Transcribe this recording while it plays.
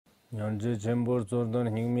Yanji Chembur Jordan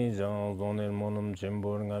Hingmi Jang Zonil Monum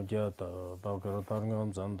Chembur Ngabjata, Bakar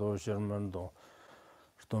Targam Zanto Shermando,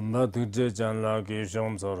 Stumba Tuje Janla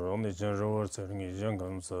Gisham Zoron, the General Sergi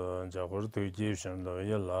Jangams, Jabur Tuji Shanda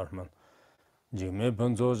Yalarman. Jimmy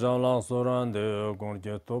Panzo Jala Soran, the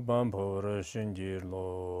Gorgeto Bampo, Shinji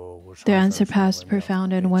Lo. The unsurpassed,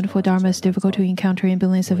 profound, and wonderful Dharma is difficult to encounter in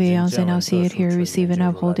billions of aeons. I now see it, here, receive and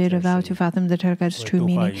uphold it, a vow to fathom the Tathagata's true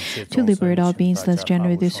meaning, to liberate all beings, thus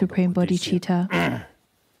generate the supreme bodhicitta.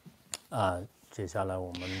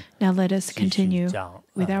 Now let us continue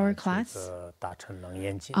with our class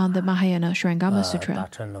on the Mahayana Surangama Sutra.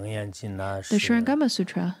 The Surangama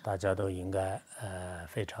Sutra,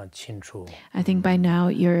 I think by now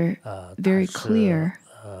you're very clear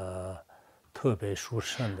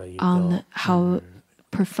on how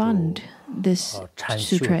profound this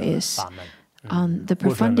sutra is, on the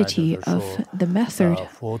profundity of the method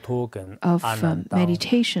of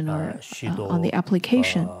meditation, or on the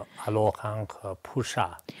application.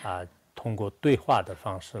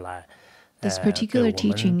 This particular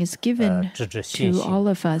teaching is given to all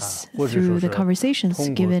of us through the conversations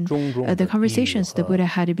the conversations the Buddha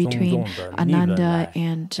had between Ananda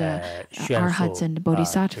and Arhats and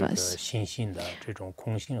Bodhisattvas.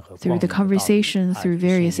 Through the conversation, through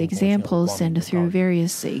various examples, and through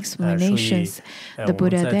various explanations, the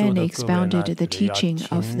Buddha then expounded the teaching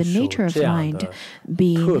of the nature of mind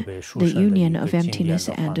being the union of emptiness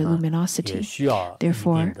and luminosity.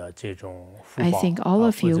 Therefore, I think all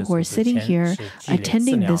of you who are sitting here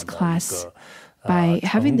attending this class, by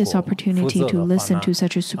having this opportunity to listen to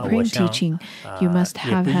such a supreme teaching, you must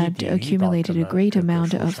have had accumulated a great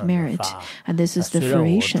amount of merit, and this is the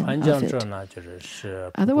fruition of it.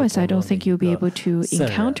 Otherwise, I don't think you'll be able to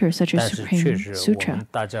encounter such a supreme sutra.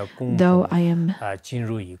 Though I am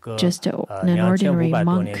just an ordinary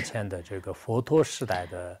monk,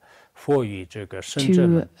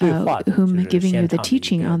 to whom giving you the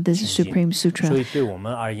teaching on this Supreme Sutra.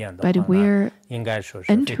 But we're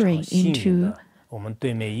entering into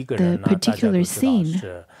the particular scene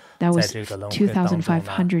that was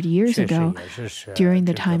 2,500 years ago during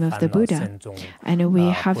the time of the Buddha. And we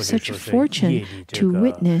have such fortune to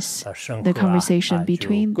witness the conversation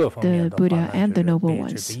between the Buddha and the noble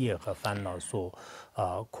ones.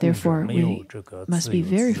 Therefore, we must be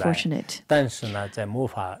very fortunate.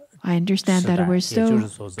 I understand that we're still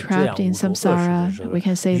trapped in samsara. We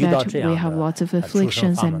can say that we have lots of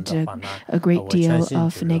afflictions and a great deal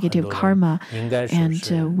of negative karma,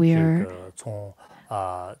 and we're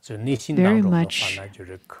very much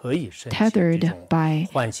tethered by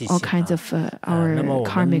all kinds of our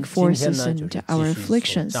karmic forces and our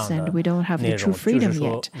afflictions, and we don't have the true freedom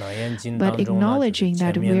yet. But acknowledging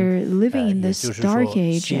that we're living in this dark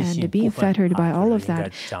age and being fettered by all of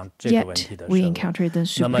that, yet we encounter the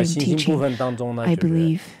supreme teaching, I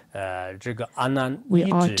believe we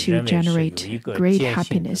ought to generate great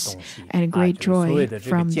happiness and great joy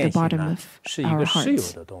from the bottom of our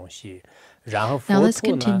hearts. Now let's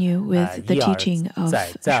continue with the teaching of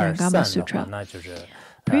Surangama Sutra.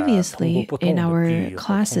 Previously, in our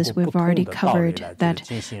classes, we've already covered that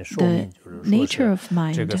the nature of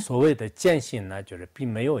mind,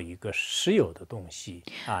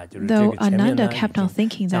 though Ananda kept on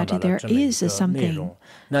thinking that there is something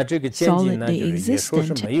solidly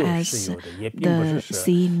existent as the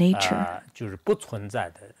sea nature.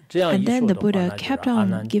 And then the Buddha kept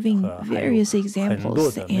on giving various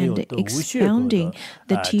examples and expounding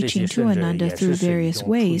the teaching to Ananda through various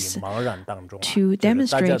ways to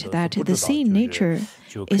demonstrate that the same nature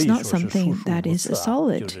is not something that is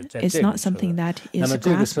solid, it's not something that is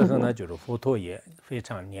graspable.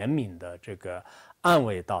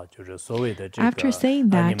 After saying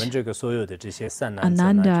that,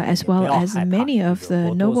 Ananda, as well as many of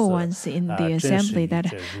the noble ones in the assembly that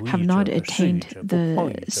have not attained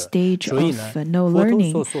the stage of no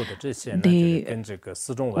learning, they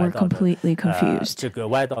were completely confused.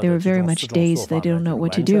 They were very much dazed, they didn't know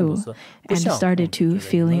what to do, and started to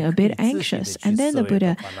feeling a bit anxious. And then the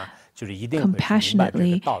Buddha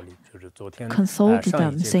compassionately consoled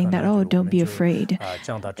them, saying that, oh, don't be afraid.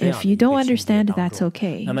 If you don't understand, that's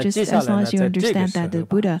okay. Just as long as you understand that the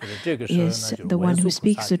Buddha is the one who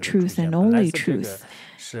speaks the truth and only truth,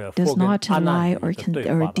 does not lie or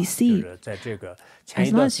deceive.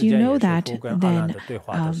 As long as you know that, then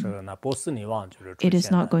it is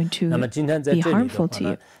not going to be harmful to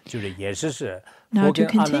you. Now, to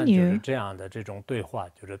continue,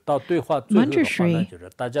 Manjushri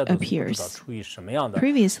appears.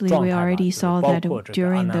 Previously, we already saw that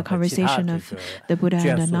during the conversation of the Buddha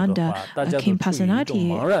and Ananda, King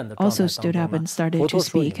Pasenadi also stood up and started to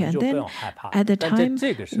speak. And then at the time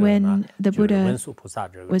when the Buddha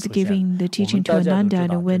was giving the teaching to Ananda,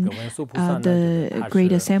 and when the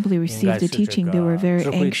Great Assembly received the teaching, they were very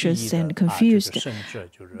anxious and confused.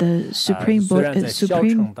 The Supreme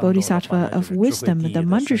Bodhisattva of wisdom, the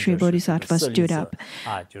Manjushri Bodhisattva, stood up.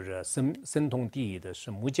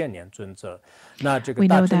 We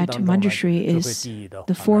know that Manjushri is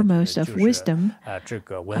the foremost of wisdom,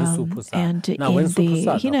 and in the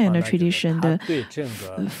Hinayana tradition, the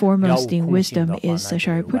foremost in wisdom is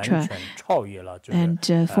Shariputra,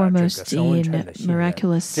 and foremost in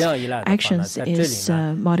miraculous actions is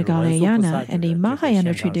Madhgalayana, and in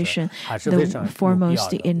Mahayana tradition, the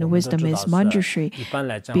foremost in wisdom is Manjushri,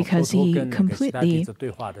 because he completely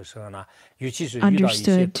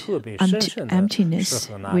understood emptiness,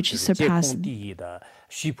 which surpassed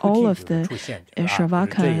all of the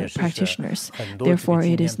Shravaka practitioners. Therefore,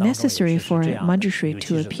 it is necessary for Manjushri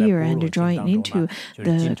to appear and join into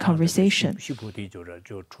the conversation.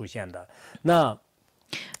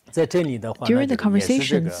 During the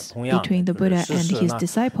conversations between the Buddha and his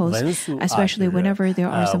disciples, especially whenever there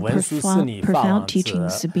are some profound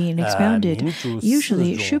teachings being expounded,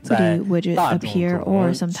 usually Shubhati would appear,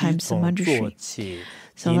 or sometimes Manjushri.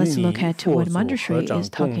 So let's look at what Manjushri is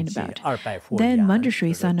talking about. Then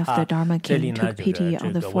Manjushri, son of the Dharma king, took pity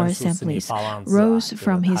on the four assemblies, rose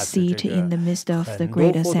from his seat in the midst of the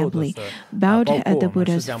great assembly, bowed at the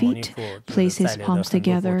Buddha's feet, placed his palms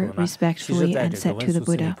together respectfully, and said to the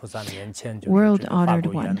Buddha,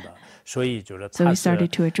 "World-honored one." So he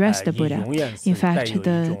started to address the Buddha. In fact,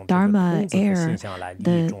 the Dharma heir,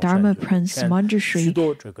 the Dharma prince Manjushri,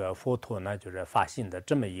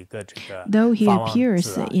 though he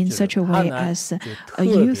appears in such a way as a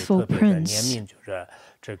youthful prince,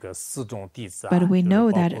 but we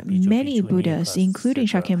know that many Buddhas, including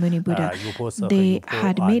Shakyamuni Buddha, they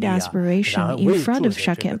had made aspiration in front of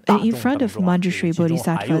Manjushri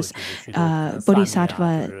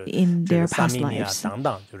Bodhisattva in their past lives.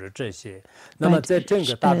 But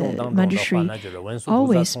Manjushri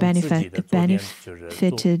always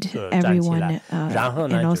benefited everyone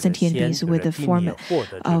and all sentient beings with the form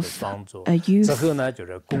of a youth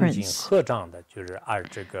prince.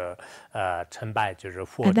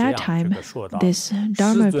 At that time, this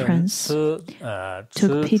Dharma prince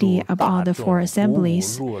took pity upon the four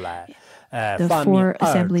assemblies, the four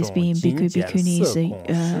assemblies being Bhikkhu, Bhikkhunis,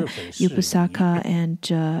 Upasaka, and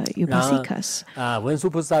Upasikas.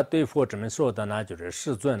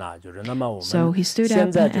 So he stood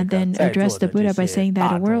up and then addressed the Buddha by saying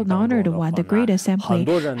that a world-honored one, the great assembly,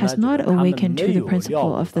 has not awakened to the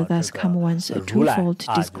principle of the thus come one's twofold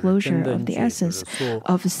disclosure of the essence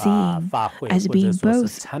of seeing as being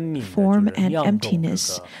both form and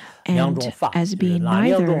emptiness, and as being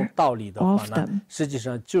neither of them.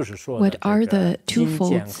 What are the two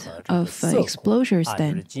folds of exposures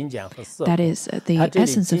then? That is the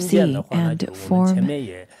essence of seeing and form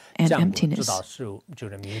and emptiness.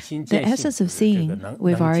 The essence of seeing,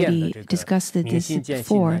 we've already discussed this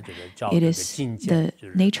before, it is the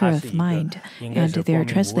nature of mind, and they are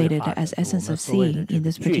translated as essence of seeing in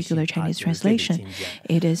this particular Chinese translation.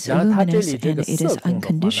 It is luminous and it is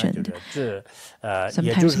unconditioned.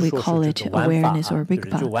 Sometimes we call it awareness or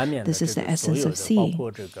rigpa. This is the essence of seeing.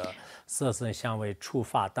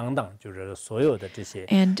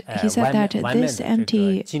 And he said that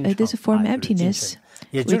this form emptiness,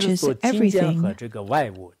 which is everything,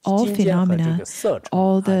 all phenomena,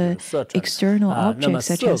 all the external objects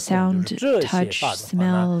such as sound, touch,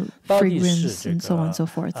 smell, fragrance, and so on and so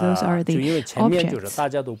forth, those are the objects.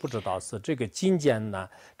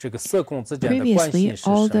 Previously,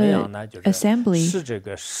 all the assembly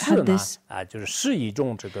had this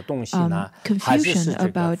confusion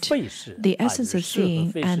about the essence of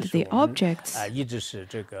seeing and the objects.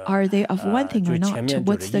 Are they of one thing or not?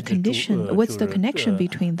 What's the condition? What's the connection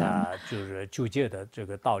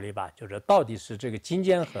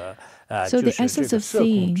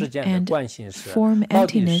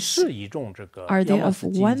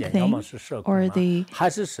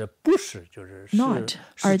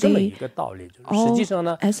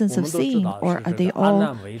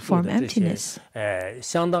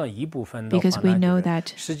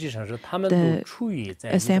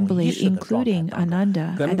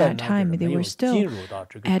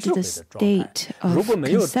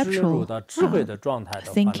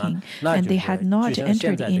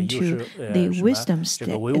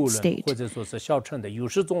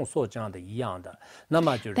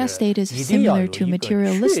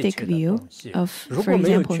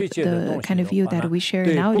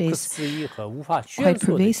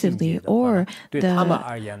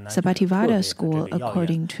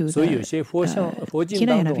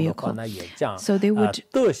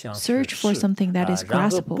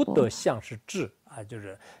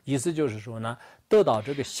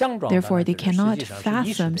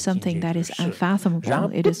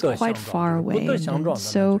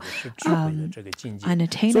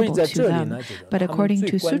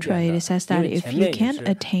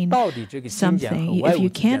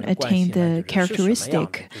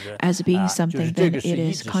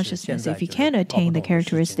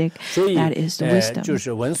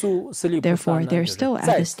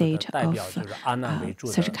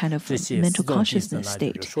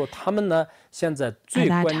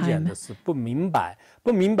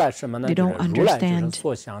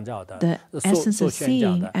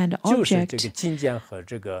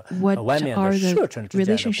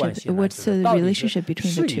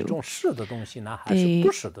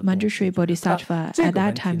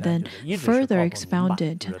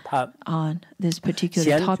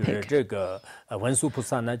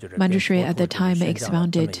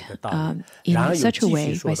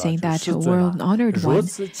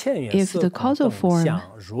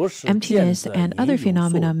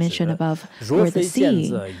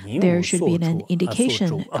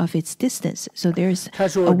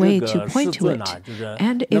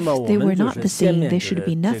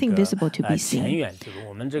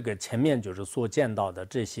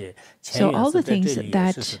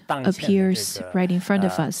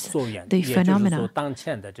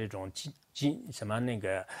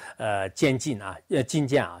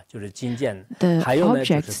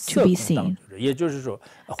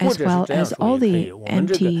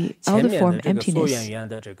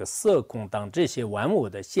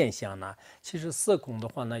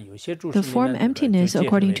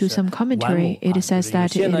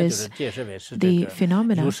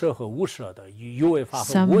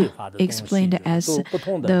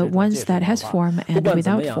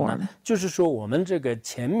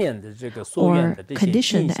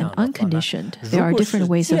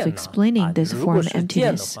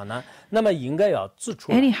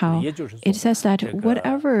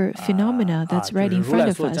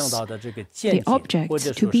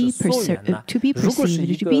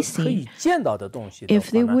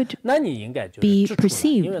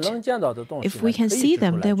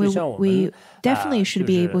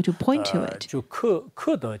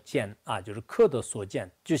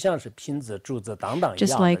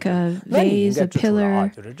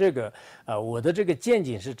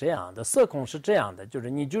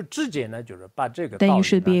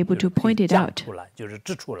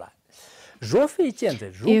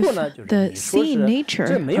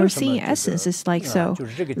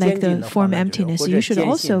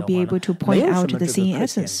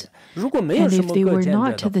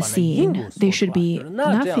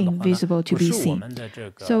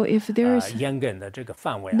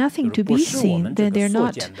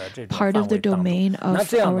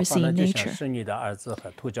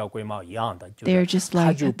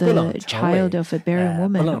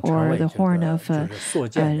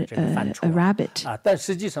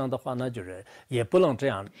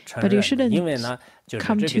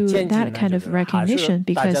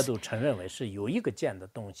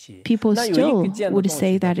would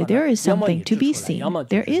say that there is something to be seen.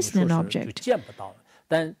 There is an object.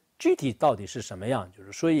 但具体到底是什么样，就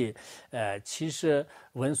是所以其实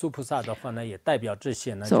文殊菩萨的话呢，也代表这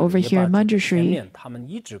些呢， So over here, 前面他们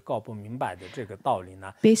一直搞不明白的这个道理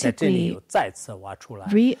呢， basically 在这里有再次挖出来。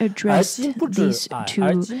 readdressed these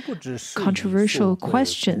two controversial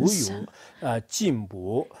questions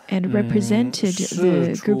and represented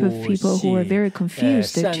the group of people who were very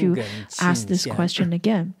confused to ask this question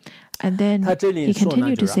again. And then he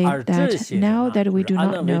continued to say that now that we do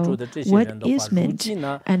not know what is meant,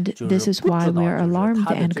 and this is why we are alarmed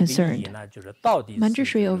and concerned.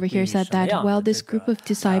 Manjushri over here said that while this group of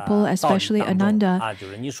disciples, especially Ananda,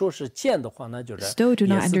 still do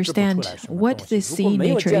not understand what this seeing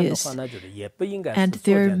nature is, and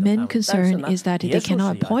their main concern is that they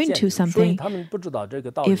cannot point to something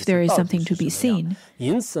if there is something to be seen.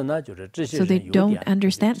 So they don't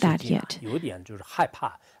understand that yet.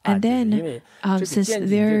 And then, since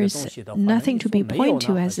there is nothing to be pointed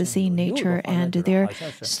to as the seeing nature, and they're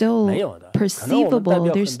still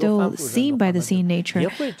perceivable, they're still seen by the seeing nature,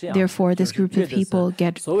 therefore this group of people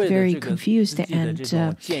get very confused and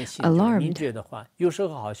alarmed. This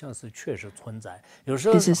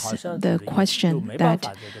is the question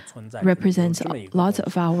that represents lots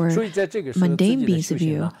of our mundane beings'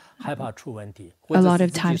 view. A lot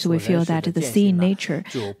of times we feel that the seeing nature,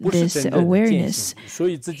 this awareness,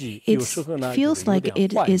 it feels like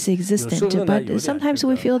it is existent, but sometimes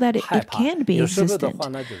we feel that it can be existent.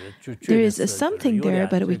 There is something there,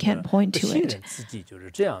 but we can't point to it.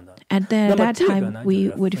 And then at that time, we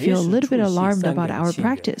would feel a little bit alarmed about our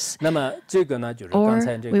practice. Or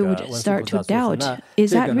we would start to doubt,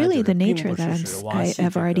 is that really the nature that I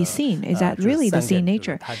have already seen? Is that really the seeing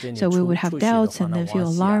nature? So we would have doubts and then feel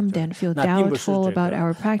alarmed and feel doubtful about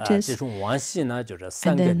our practice. And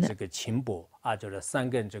then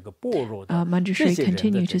Manjushri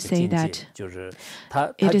continued to say that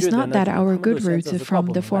it is not that our good roots from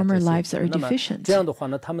the former lives are deficient. So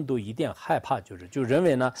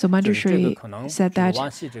Manjushri said that,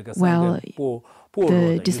 well,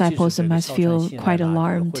 the disciples must feel quite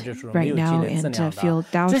alarmed right now and feel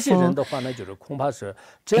doubtful.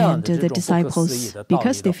 And the disciples,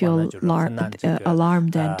 because they feel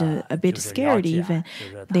alarmed and a bit scared even,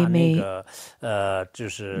 they may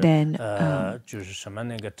then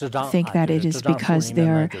think that it is because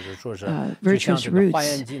their virtuous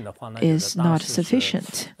roots is not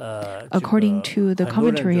sufficient. According to the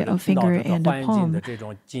commentary of Finger and Palm,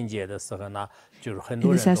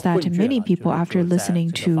 it says that many people, after listening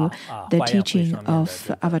to the teaching of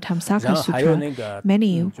Avatamsaka Sutra,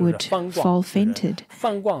 many would fall fainted.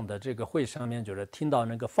 And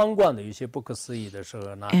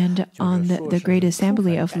on the great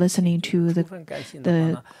assembly of listening to the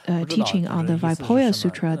teaching on the Vajrayana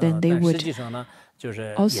Sutra, then they would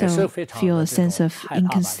also feel a sense of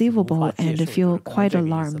inconceivable and feel quite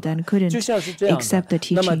alarmed and couldn't accept the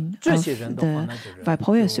teaching of the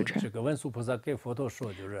Vajrayana Sutra.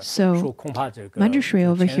 So Manjushri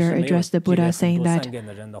over here addressed the Buddha saying that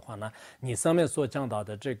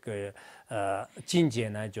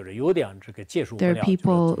there are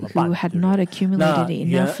people who had not accumulated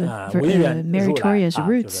enough meritorious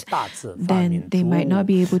roots, then they might not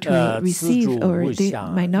be able to receive, or they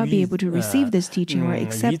might not be able to receive this teaching or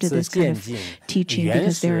accept this kind of teaching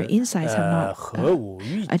because their insights have not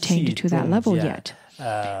attained to that level yet.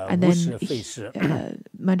 And then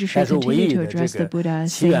Manjushri continued to address the Buddha,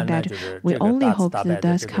 saying that we only hope that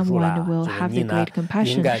thus come one will have the great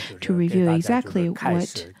compassion to reveal exactly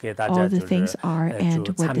what all the things are and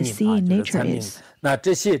what the seeing nature is. 那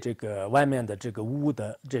这些外面的污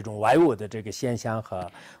的外物的现象和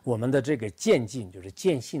我们的渐进，就是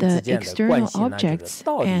见性之间的关系呢，就是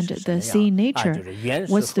到底是什么样？就是原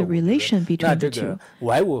始和那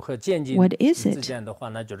外物和渐进之间的话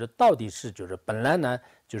呢，就是到底是本来呢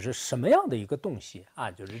就是什么样的一个东西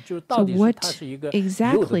啊？就是到底是它是一个有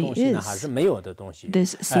的东西呢，还是没有的东西？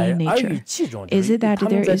而语气中，他们在当中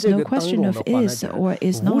的话呢，无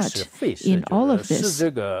是非是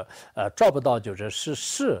是照不到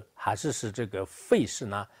是还是废事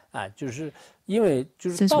呢？就是因为就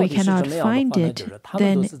是到底是什么样的话呢？就是他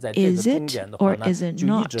们都是在这个中间的话呢，就一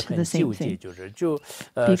直很纠结，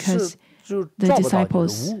是。The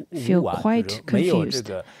disciples feel quite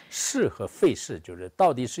confused.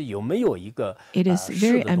 It is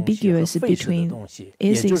very ambiguous between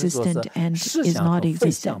is existent and is not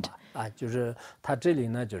existent. 就是它这里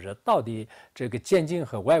呢，就是到底渐进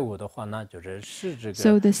和外物的话呢，是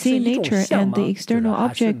So the seeing nature and the external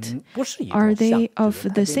object, are they of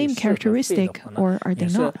the same characteristic or are they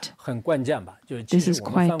not? 很关键吧。This is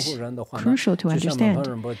quite crucial to understand.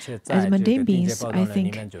 As mundane beings, I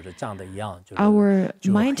think our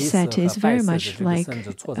mindset is very much like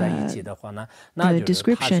the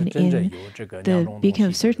description in the Beacon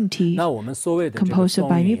of Certainty composed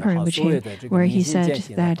by Mipa Rinpoche, where he said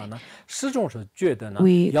that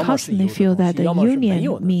we constantly feel that the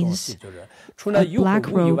union means a black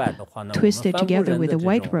rope twisted together with a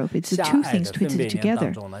white rope. It's the two things twisted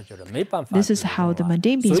together. This is how the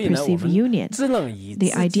mundane beings perceive union.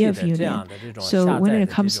 the idea of union. So when it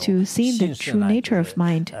comes to seeing the true nature of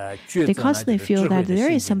mind, they constantly feel that there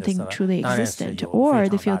is something truly existent, or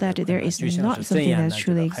they feel that there is not something that's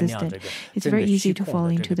truly existent. It's very easy to fall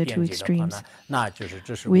into the two extremes.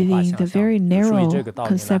 Within the very narrow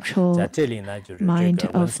conceptual mind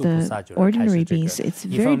of the ordinary beings, it's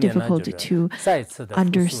very difficult to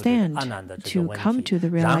understand, to come to the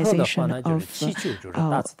realization of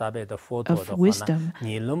wisdom.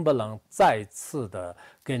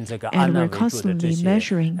 And we're constantly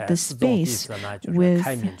measuring the space with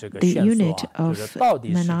the unit of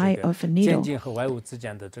manai of a needle.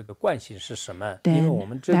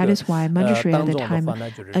 Then that is why Manjushri at the time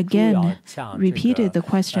again repeated the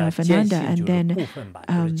question of Ananda and then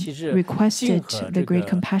requested the great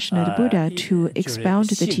compassionate Buddha to expound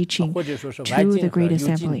the teaching to the great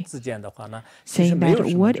assembly, saying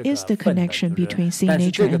that what is the connection between seeing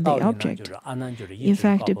nature and the object? In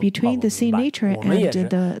fact, between the seeing nature and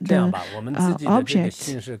the object,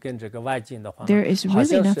 there is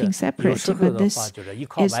really nothing separate, but this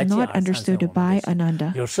is not understood by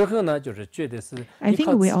Ananda. I think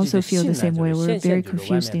we also feel the same way. We're very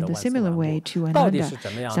confused in the similar way to Ananda.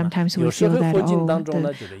 Sometimes we feel that,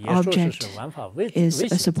 the object is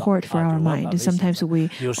a support for our mind. Sometimes we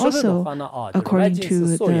also, according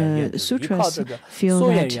to the sutras, feel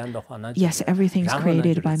that, yes, everything is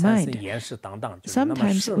created by mind.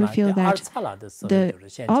 Sometimes we feel that the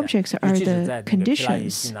objects are the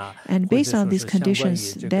conditions, and based on these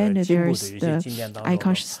conditions, then there is the I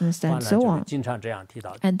consciousness and so on.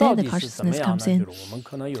 And then the consciousness comes in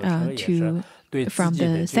from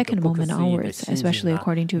the second moment onwards, especially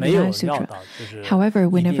according to Mahayana Sutra. However,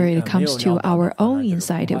 whenever it comes to our own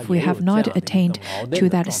insight, if we have not attained to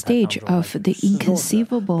that stage of the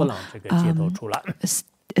inconceivable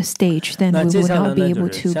stage, then we will not be able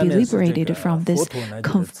to be liberated from this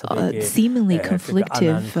seemingly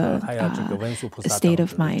conflictive state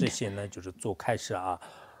of mind.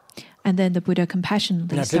 And then the Buddha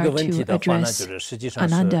compassionately started to address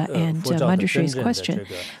Ananda and Manjushri's question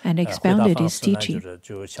and expounded his teaching.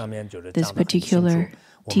 This particular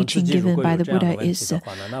teaching given by the Buddha is the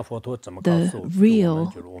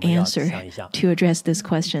real answer to address this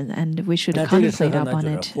question, and we should contemplate upon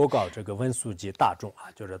it.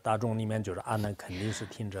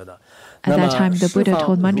 At that time, the Buddha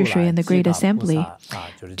told Manjushri and the great assembly,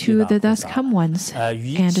 to the thus come ones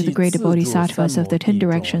and the great bodhisattvas of the 10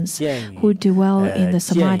 directions who dwell in the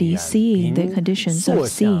samadhi, seeing the conditions of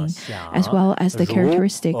seeing, as well as the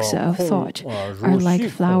characteristics of thought, are like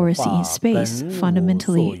flowers in space,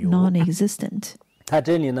 fundamentally non-existent.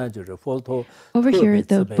 Over here,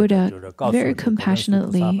 the Buddha very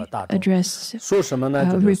compassionately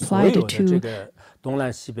replied to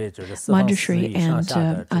Manjushri and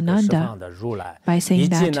Ananda by saying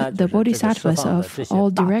that the bodhisattvas of all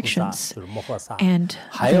directions and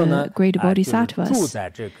the great bodhisattvas,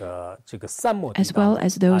 as well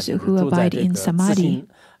as those who abide in samadhi,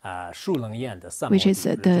 which is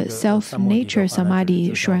the self-nature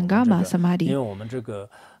samadhi, Surangama Samadhi.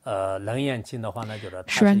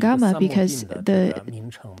 Surangama, because the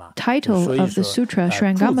title of the sutra,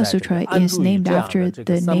 Surangama Sutra, is named after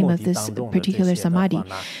the name of this particular samadhi.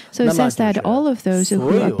 So it says that all of those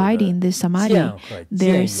who abide in this samadhi,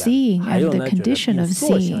 their seeing and the condition of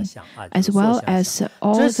seeing, as well as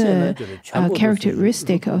all the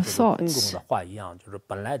characteristic of thoughts,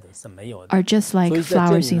 are just like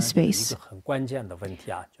flowers in space.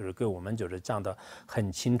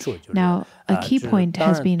 Now, a key point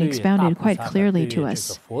has been expounded quite clearly to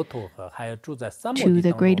us, to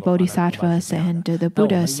the great bodhisattvas and the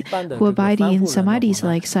Buddhas who abide in samadhis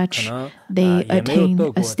like such, they attain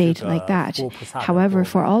a state like that. However,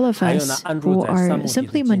 for all of us who are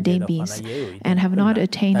simply mundane beings and have not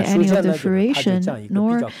attained any of the fruition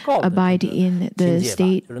nor abide in the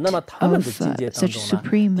state of such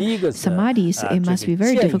supreme samadhis, it must be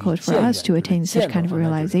very difficult for us to attain such kind of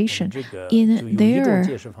realization. In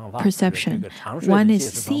their perception, one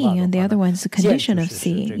is seeing and the other one is the condition of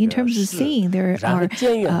seeing. In terms of seeing, there are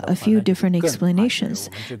a few different explanations.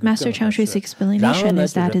 Master Changshui's explanation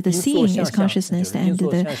is that the seeing is consciousness and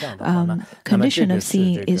the condition of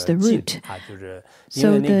seeing is the root.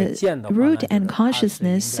 So the root and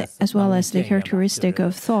consciousness, as well as the characteristic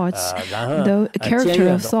of thoughts, the character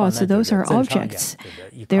of thoughts, those are objects.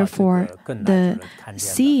 Therefore, the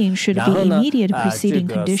seeing should be immediate preceding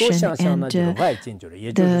condition, and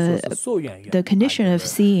the condition of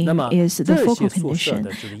seeing is the focal condition,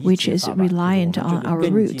 which is reliant on our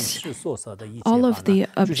roots. All of the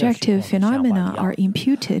objective phenomena are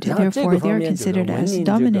imputed, therefore they are considered as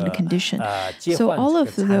dominant condition. So all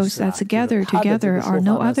of those that's gathered together are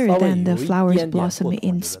no other than the flowers blossoming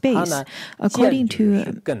in space. According to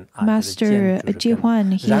Master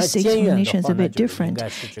Jihuan, his explanation is a bit different.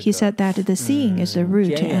 He said that the seeing is the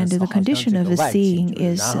root and the condition of the seeing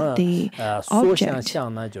is the object,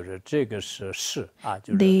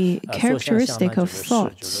 the characteristic of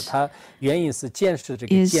thoughts is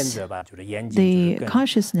the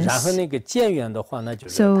consciousness.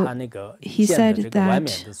 So he said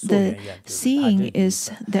that the seeing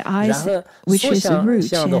is the eyes, which is the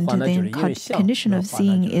root, and the condition of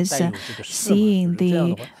seeing is seeing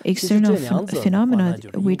the external phenomena,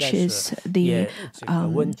 which is the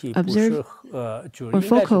observed or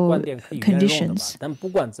focal conditions. I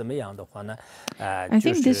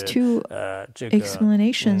think these two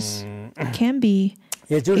explanations can be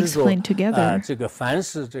explained together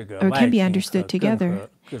or can be understood together.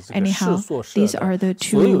 Anyhow, these are the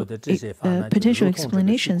two potential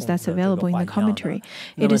explanations that's available in the commentary.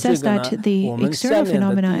 It says that the external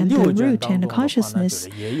phenomena and the root and the consciousness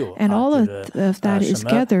and all of that is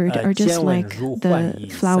gathered are just like the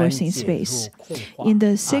flowers in space. In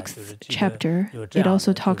the 6th chapter, it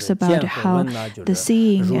also talks about how the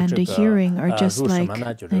seeing and the hearing are just like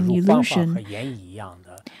an illusion.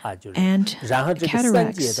 And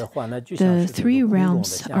cataracts, the 3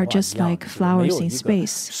 realms are just like flowers in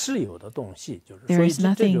space. There is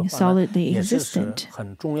nothing solidly existent.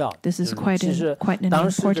 This is quite an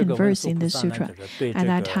important verse in the sutra. At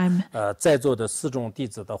that time,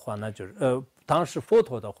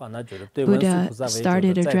 Buddha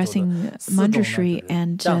started addressing Manjushri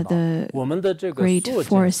and the great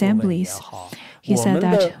 4 assemblies. He said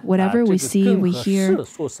that whatever we see, we hear,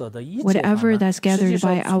 whatever that's gathered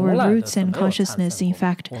by our roots and consciousness, in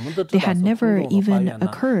fact, they had never even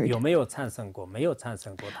occurred.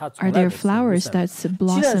 Are there flowers that's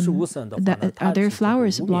blossom? Are there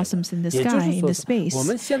flowers blossoms in the sky, in the space?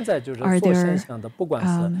 Are there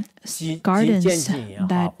gardens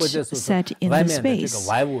that set in the space?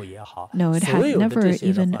 No, it had never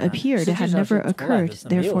even appeared. It had never occurred.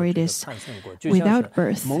 Therefore, it is without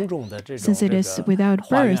birth. Since it is without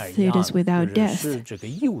birth, it is without death.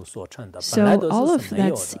 So all of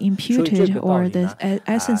that's imputed, or the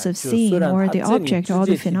essence of seeing, or the object, all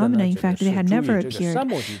the phenomena, in fact, they had never appeared.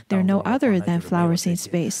 They're no other than flowers in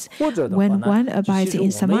space. When one abides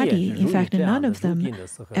in samadhi, in fact, none of them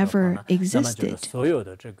ever existed. So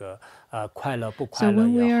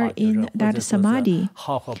when we are in that samadhi,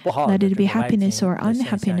 let it be happiness or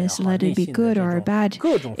unhappiness, let it be good or bad,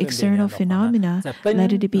 external phenomena,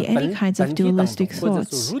 let it be any kinds of dualistic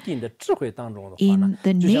thoughts, in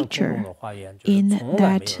the nature, in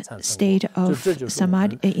that state of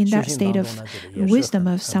samadhi, in that state of wisdom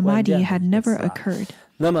of samadhi had never occurred.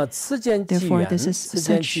 Therefore, this is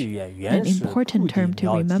such an important term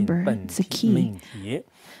to remember. It's a key.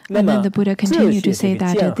 And then the Buddha continued to say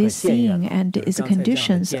that this seeing and its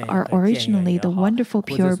conditions are originally the wonderful,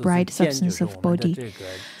 pure, bright substance of Bodhi.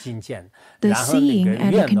 The seeing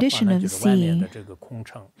and the condition of seeing,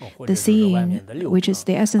 the seeing, which is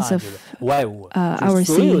the essence of our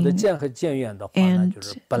seeing, and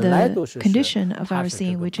the condition of our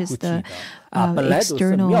seeing, which is the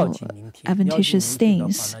external adventitious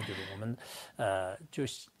things,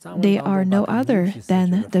 they are no other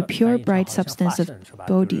than the pure bright substance of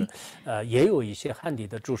Bodhi.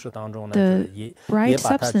 The bright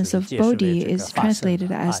substance of Bodhi is translated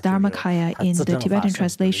as Dharmakaya in the Tibetan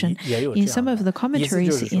translation. In some of the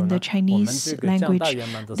commentaries in the Chinese language,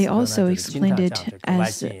 they also explained it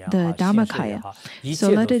as the Dharmakaya. So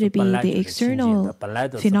let it be the external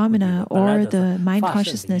phenomena or the mind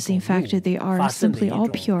consciousness. In fact, they are simply all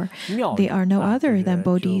pure. They are no other than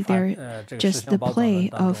Bodhi. They're just the play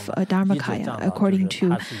of a Dharmakaya. According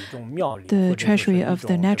to the treasury of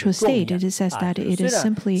the natural state, it says that it is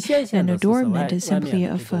simply an adornment, is simply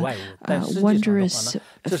of a wondrous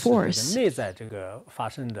force,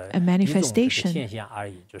 a manifestation.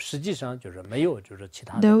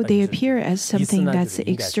 Though they appear as something that's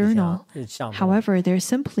external, however, they're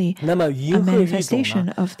simply a manifestation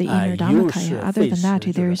of the inner Dharmakaya. Other than that,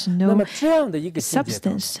 there is no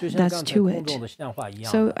substance that's to it.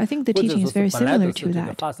 So I think the teaching is very similar to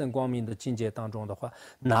that.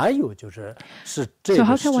 So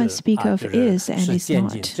how can one speak of is and is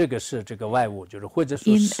not?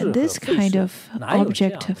 In this kind of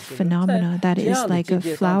object phenomena that is like a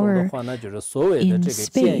flower in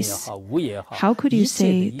space, how could you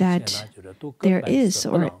say that there is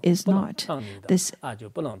or is not, this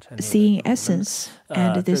seeing essence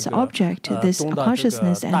and this object, this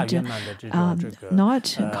consciousness and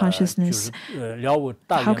not consciousness,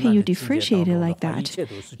 how can you differentiate it like that?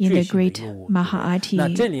 In the great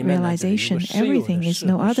Mahayana realization, everything is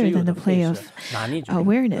no other than the play of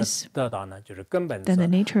awareness, than the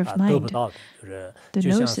nature of mind, the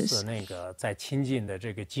gnosis.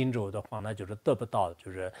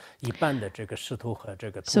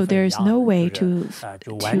 So there is no way to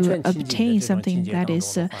obtain something that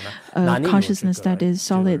is a consciousness that is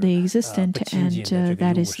solidly existent and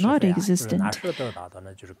that is not existent.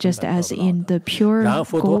 Just as in the pure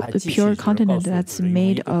gold, the pure continent that's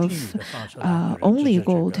made of only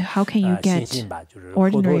gold, how can you get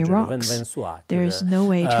ordinary rocks? There is no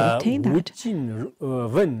way to obtain that.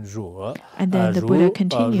 And then the Buddha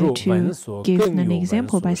continued to give an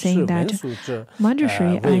example by saying that,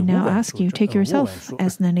 Manjushri, I now ask you, take yourself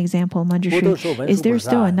as an example, Manjushri. Is there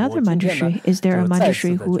still another Manjushri? Is there a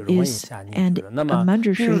Manjushri who is and a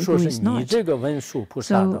Manjushri who is not?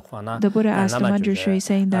 So the Buddha asked the Manjushri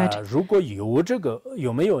saying that,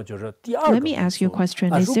 let me ask you a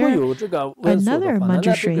question. Is there another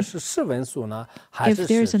Manjushri? If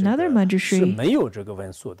there's another Manjushri,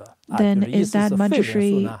 then is that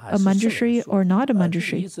Manjushri a Manjushri or not a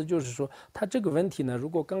Manjushri?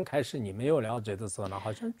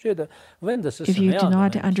 If you do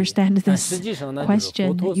not understand this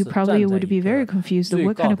question, you probably would be very confused.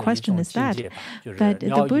 What kind of question is that? But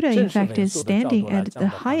the Buddha, in fact, is standing at the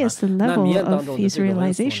highest level of his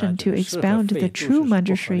realization to expound the true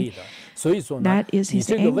Manjushri. That is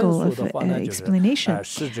his angle of explanation.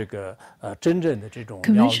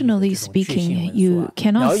 Conventionally speaking, you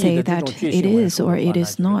cannot say that it is or it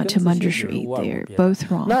is not Manjushri. They're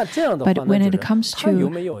both wrong. But when it comes to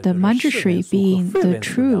the Manjushri being the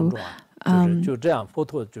true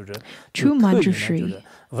Manjushri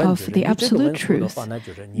of the absolute truth,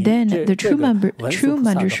 then the true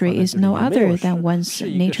Manjushri is no other than one's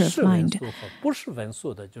nature of mind.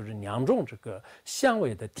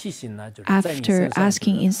 After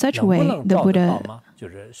asking in such a way, the Buddha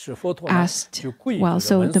asked, well,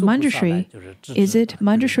 so the Manjushri, is it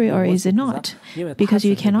Manjushri or is it not? Because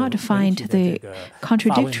you cannot find the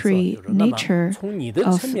contradictory nature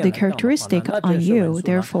of the characteristic on you.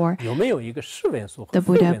 Therefore, the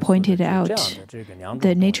Buddha pointed out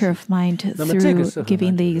the nature of mind through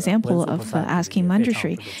giving the example of asking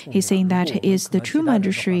Manjushri. He's saying that is the true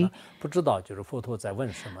Manjushri. Does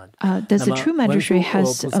the true Manjushri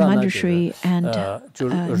has a Manjushri and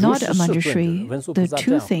not a Manjushri, the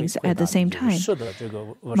two things at the same time?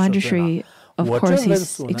 Manjushri, of course,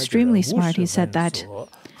 he's extremely smart. He said that,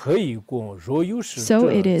 so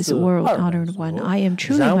it is, world honored one. I am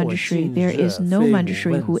truly Manjushri. There is no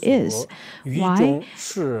Manjushri who is. Why?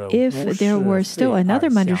 If there were still another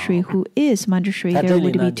Manjushri who is Manjushri, there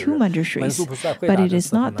would be two Manjushris. But it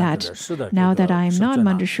is not that. Now that I am not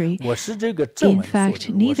Manjushri, in fact,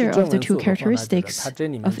 neither of the two characteristics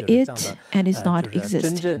of it and is not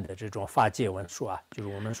exist.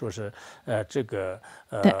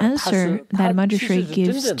 The answer that Manjushri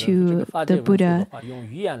gives to the Buddha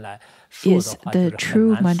is the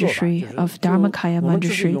true Manjushri of Dharmakaya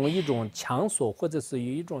Manjushri.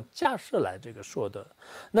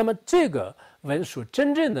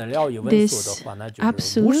 This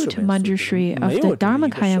absolute Manjushri of the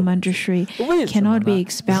Dharmakaya Manjushri cannot be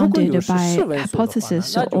expounded by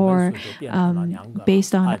hypothesis or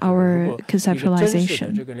based on our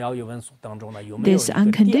conceptualization. This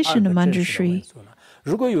unconditioned Manjushri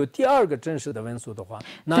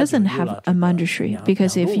doesn't have a Manjushri,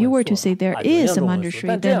 because if you were to say there is a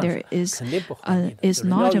Manjushri, then there is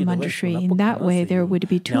not a Manjushri. In that way, there would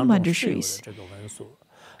be two Manjushris.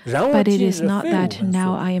 But it is not that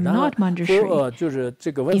now I am not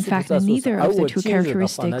Manjushri. In fact, neither of the two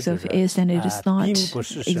characteristics of is and it is not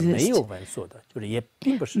exist.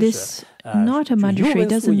 This not a Manjushri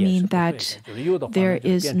doesn't mean that there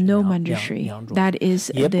is no Manjushri. That is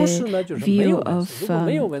the view of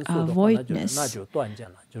voidness.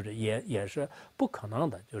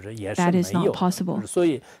 That is not possible.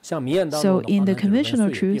 So in the conventional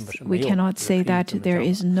truth, we cannot say that there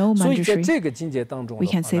is no Manjushri. We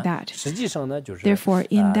can say that. Therefore,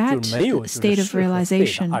 in that state of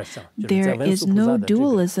realization, there is no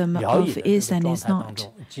dualism of is and is not,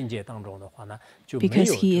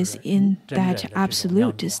 because he is in that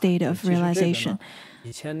absolute state of realization.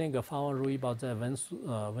 Ponsuk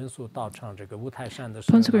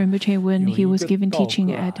Rinpoche, when he was given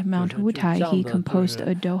teaching at Mount Wutai, he composed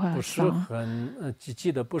a Doha song.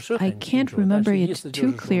 I can't remember it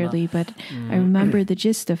too clearly, but I remember the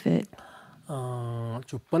gist of it.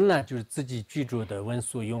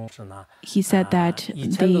 he said that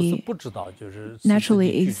the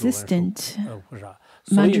naturally existent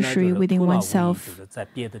manjushri within oneself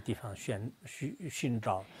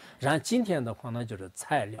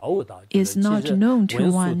is not known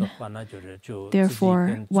to one.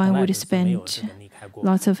 Therefore, one would spend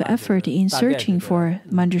lots of effort in searching for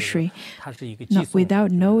manjushri,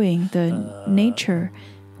 without knowing the nature.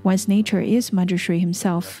 One's nature is manjushri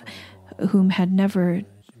himself, whom had never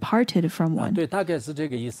parted from one. 对，大概是这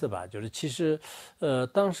个意思吧。就是其实，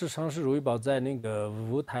当时上师如意宝在那个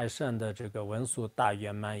五台山的这个文殊大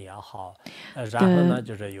圆满也好，然后呢，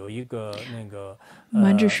就是有一个那个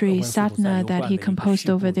Manjushri Satna that he composed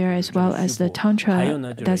over there, as well as the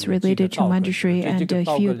Tantra that's related to Manjushri, and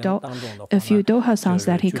a few Doha songs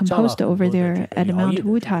that he composed over there at Mount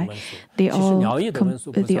Wutai. They all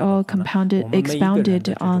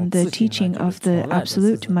expounded on the teaching of the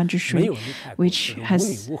absolute Manjushri, which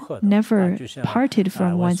has never parted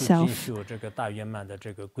from oneself,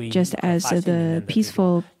 just as the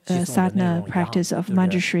peaceful sadhana practice of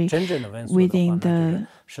Manjushri within the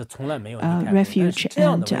refuge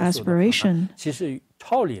and aspiration.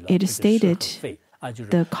 It stated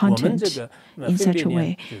the content in such a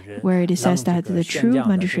way where it says that the true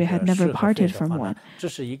Manjushri had never parted from one.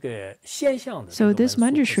 So this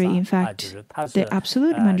Manjushri, in fact, the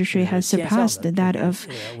absolute Manjushri has surpassed that of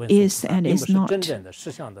is and is not.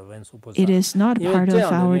 It is not part of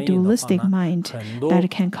our dualistic mind that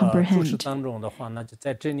can comprehend. The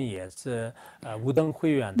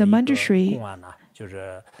Manjushri,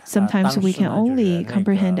 sometimes we can only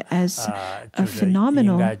comprehend as a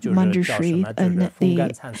phenomenal Manjushri,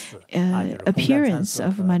 the appearance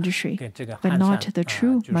of Manjushri, but not the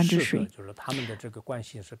true Manjushri.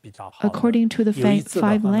 According to the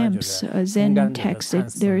Five Lamps Zen text,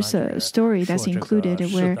 there is a story that's included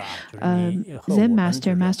where Zen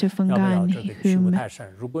master, Master Fenggan, whom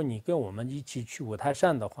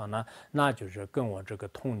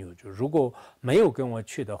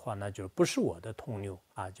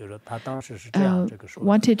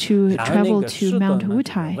wanted to travel to Mount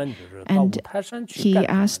Wutai, and he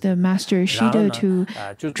asked the Master Shida to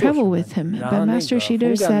travel with him. But Master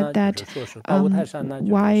Shida said that,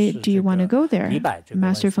 why do you want to go there?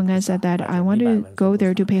 Master Fenggan said that, I want to go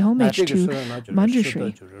there to pay homage to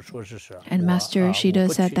Manjushri. And Master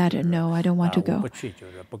Shida said that, no, I don't want to go.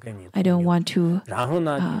 I don't want to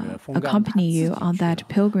accompany you on that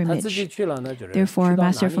pilgrimage. Therefore,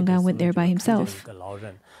 Master Fenggan went there by himself.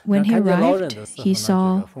 When he arrived, he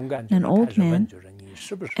saw an old man,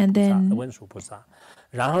 and then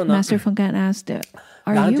Master Fenggan asked,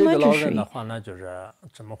 are you Manjushri?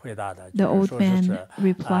 The old man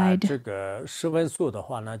replied,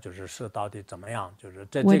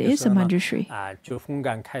 what is a Manjushri?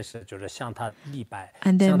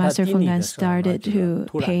 And then Master Fenggan started to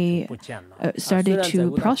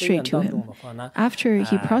prostrate to him. After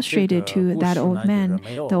he prostrated to that old man,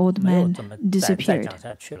 the old man disappeared.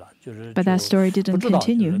 But that story didn't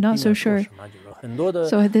continue, not so sure.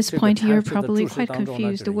 So at this point, you're probably quite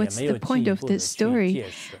confused. What's the point of this story?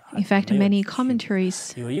 In fact, many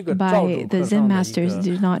commentaries by the Zen masters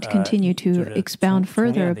did not continue to expound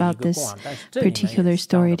further about this particular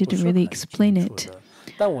story, didn't really explain it.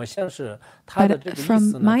 But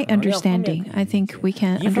from my understanding, I think we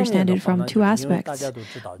can understand it from two aspects.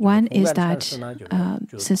 One is that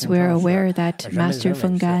since we're aware that Master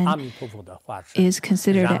Fenggan is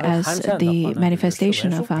considered as the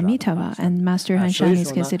manifestation of Amitabha, and Master Hanshan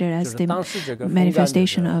is considered as the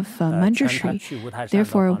manifestation of Manjushri.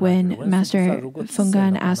 Therefore, when Master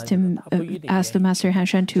Fenggan asked the Master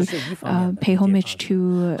Hanshan to pay homage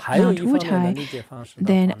to Mount Wutai,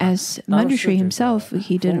 then as Manjushri himself,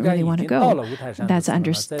 he didn't really want to go. That's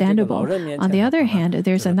understandable. On the other hand,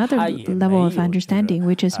 there's another level of understanding,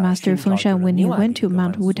 which is Master Fengshan, when he went to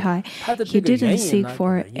Mount Wutai, he didn't seek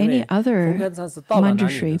for any other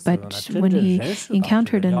Manjushri, but when he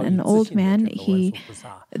encountered an old man, he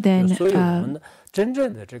then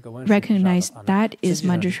recognized that is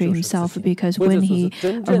Manjushri himself, because when he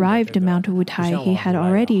arrived at Mount Wutai, he had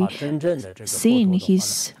already seen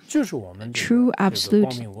his true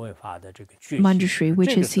absolute Manjushri,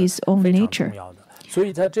 which is his own nature.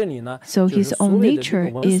 So his own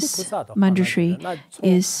nature is Manjushri,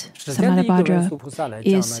 is Samantabhadra,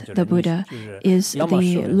 is the Buddha, is the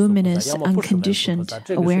luminous, unconditioned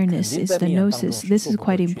awareness, is the gnosis. This is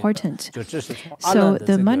quite important. So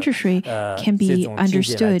the Manjushri can be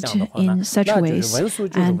understood in such ways,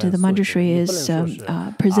 and the Manjushri is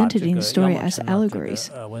presented in the story as allegories.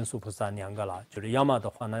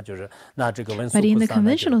 But in the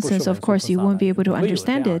conventional sense, of course, you won't be able to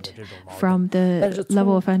understand it from the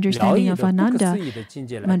level of understanding of Ananda.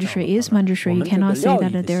 Manjushri is Manjushri. You cannot say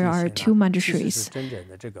that there are two Manjushris.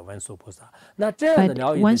 But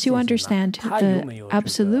once you understand the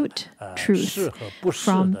absolute truth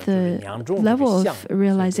from the level of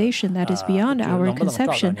realization that is beyond our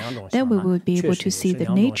conception, then we will be able to see the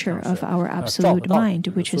nature of our absolute mind,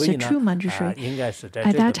 which is a true Manjushri.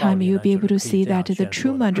 At that time, you'll be able to see that the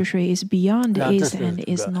true Manjushri is beyond is and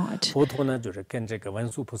is not.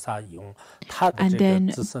 And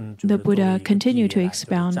then the Buddha continued to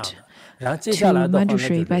expound to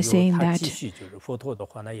Manjushri by saying that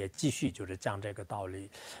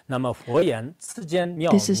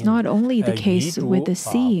this is not only the case with the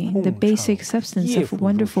seeing, the basic substance of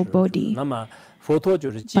wonderful Bodhi,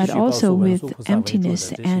 but also with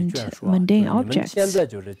emptiness and mundane objects.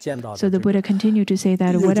 So the Buddha continued to say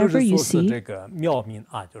that whatever you see are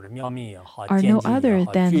no other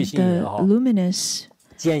than the luminous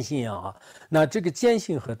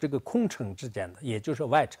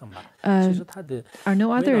are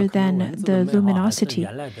no other than the luminosity.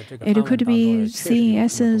 It could be seeing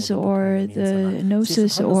essence or the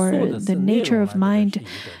gnosis or the nature of mind.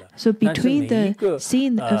 So between the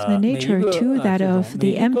seeing of the nature to that of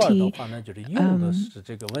the empty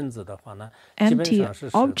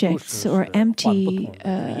objects or empty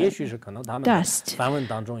dust,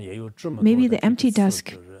 maybe the empty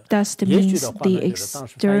dust means the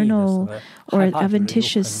external or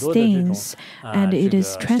adventitious things, and it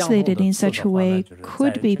is translated in such a way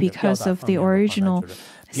could be because of the original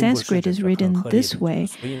Sanskrit is written this way.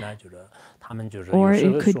 Or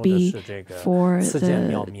it could be for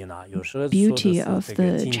the beauty of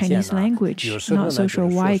the Chinese language. Not so sure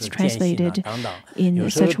why it's translated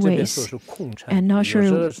in such ways, and not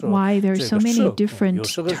sure why there are so many different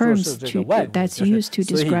terms that's used to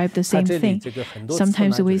describe the same thing.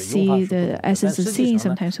 Sometimes we see the essence of seeing,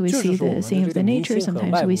 sometimes we see the seeing of the nature,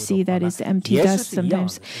 sometimes we see that it's empty dust,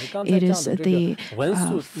 sometimes it is the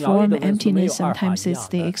form emptiness, sometimes it's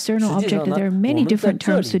the external object. There are many different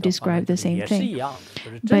terms to describe the same thing.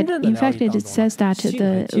 But in fact, it says that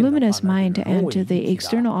the luminous mind and the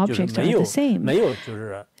external objects are the same.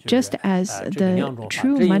 Just as the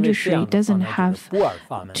true Manjushri doesn't have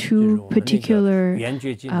two particular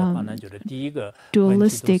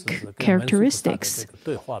dualistic characteristics.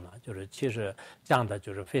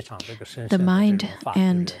 The mind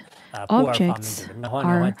and objects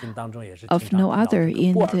are of no other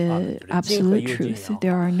in the absolute truth.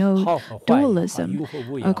 There are no dualism.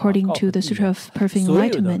 According to the Sutra of Perfect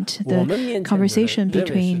Enlightenment, the conversation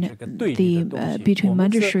between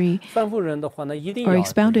Manjushri or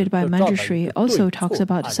expounded by Manjushri also talks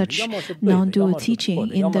about such non-dual teaching.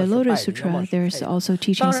 In the Lotus Sutra, there's also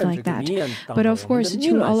teachings like that. But of course,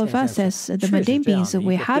 to all of us as the mundane beings,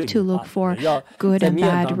 we have to look for good and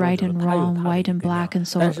bad, right and wrong, white and black, and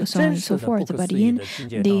so on and so forth. But in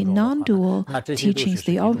the non-dual teachings,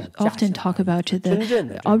 they often talk about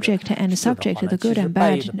the object and the subject, the good and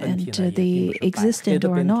bad, and the existent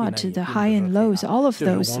or not, the high and lows. All of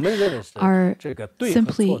those are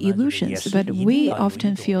simply illusions. But we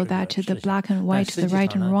often feel that the black and white, the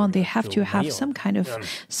right and wrong, they have to have some kind of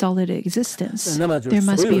solid existence. There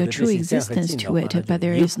must be a true existence to it, but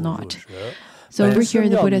there is not. So over here,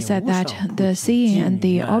 the Buddha said that the seeing and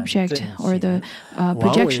the object or the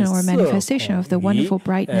projection or manifestation of the wonderful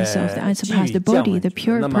brightness of the unsurpassed Bodhi, the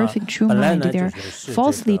pure, perfect, true mind, they are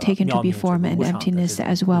falsely taken to be form and emptiness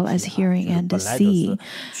as well as hearing and seeing.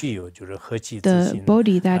 The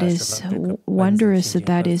Bodhi that is wondrous,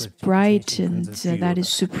 that is bright, and that is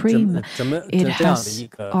supreme, it has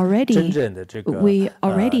we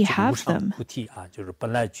already have them.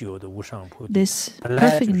 This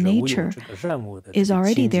perfect nature is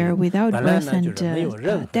already there without birth and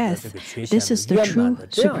death. This is the true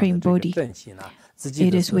Supreme Bodhi.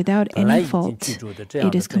 It is without any fault.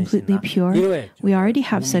 It is completely pure. We already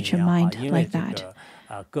have such a mind like that.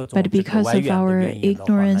 But because of our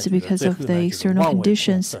ignorance, because of the external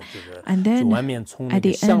conditions, and then at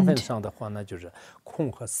the end,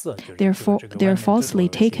 they're falsely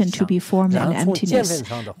taken to be form and emptiness,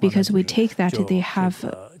 because we take that they have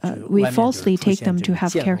we falsely take them to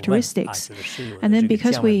have characteristics. And then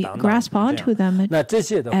because we grasp onto them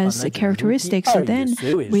as characteristics, then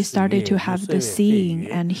we started to have the seeing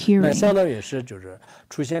and hearing.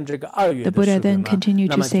 The Buddha then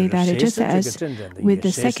continued to say that just as with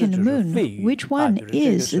the second moon, which one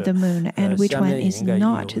is the moon and which one is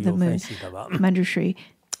not the moon? Manjushri.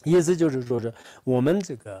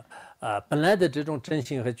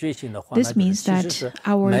 This means that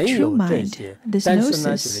our true mind, this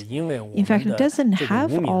gnosis, in fact, doesn't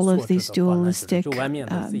have all of these dualistic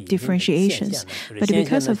differentiations, but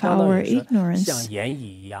because of our ignorance,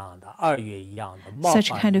 such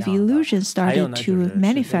kind of illusion started to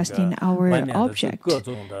manifest in our object,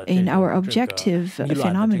 in our objective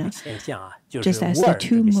phenomena. Just as the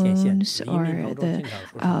two moons or the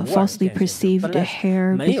falsely perceived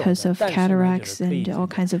hair because of cataracts and all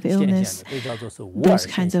kinds of illness, those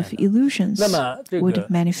kinds of illusions would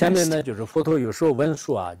manifest.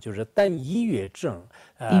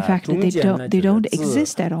 In fact, they don't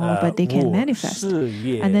exist at all, but they can manifest.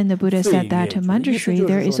 And then the Buddha said that Manjushri,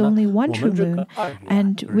 there is only one true moon,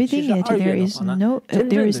 and within it there is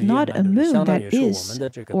not a moon that is,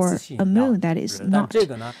 or a moon that is not.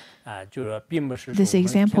 This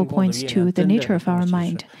example points to the nature of our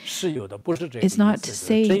mind. It's not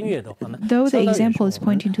saying, though the example is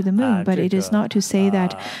pointing to the moon, but it is not to say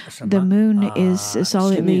that the moon is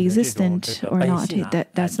solidly existent or not.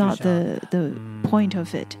 That's not the point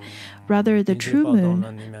of it. Rather, the true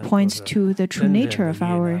moon points to the true nature of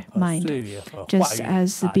our mind. Just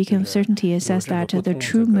as the beacon of certainty says that the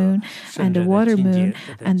true moon and the water moon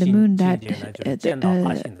and the moon that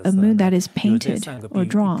a moon that is painted or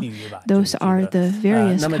drawn, those are the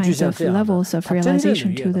various kinds of levels of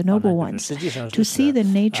realization to the noble ones. To see the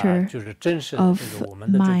nature of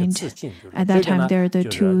mind, at that time there are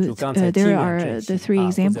the three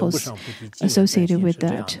examples associated with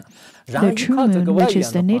that. The true moon, which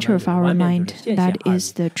is the nature of our mind, that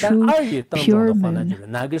is the true pure moon.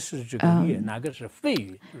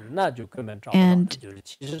 And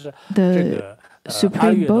the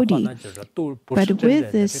Supreme Bodhi. But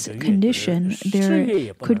with this condition,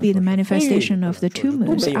 there could be the manifestation of the two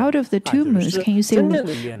moons. Out of the two moons, can you say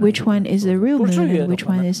which one is the real moon and which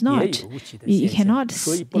one is not? You cannot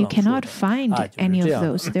find any of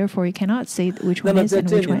those. Therefore, you cannot say which one is and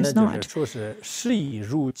which one is not.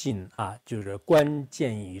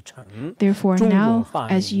 Therefore, now,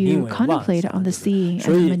 as you contemplate on the seeing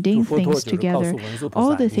and the mundane things together,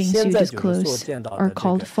 all the things you disclose are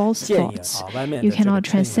called false thoughts. You cannot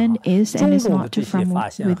transcend is and is not from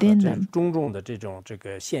within them.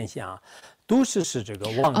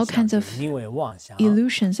 All kinds of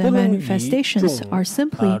illusions and manifestations are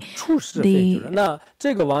simply the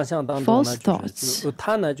false thoughts.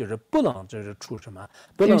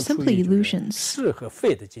 They're simply illusions.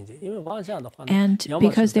 And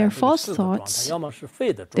because they're false thoughts,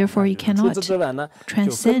 therefore you cannot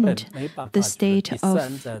transcend the state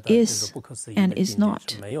of is and is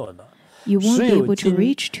not. You won't be able to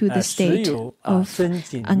reach to the state of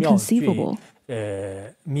unconceivable.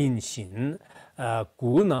 With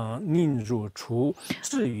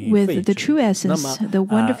the true essence, the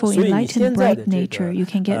wonderful enlightened bright nature, you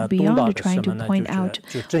can get beyond trying to point out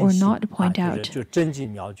or not point out.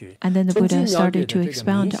 And then the Buddha started to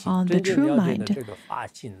expound on the true mind,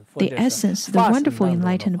 the essence, the wonderful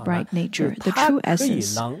enlightened bright nature, the true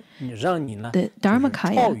essence. The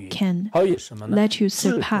Dharmakaya can let you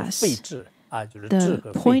surpass the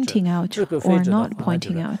pointing out or not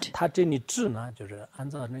pointing out.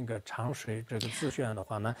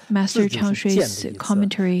 Master Chang Shui's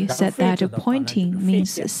commentary said that pointing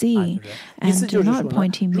means seeing and not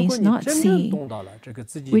pointing means not seeing,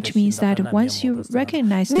 which means that once you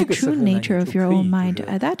recognize the true nature of your own mind,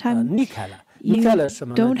 at that time you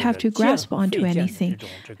don't have to grasp onto anything,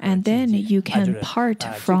 and then you can part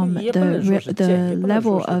from the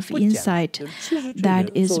level of insight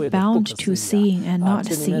that is bound to seeing and not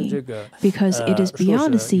seeing, because it is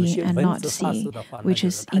beyond seeing and not seeing, which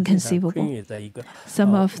is inconceivable.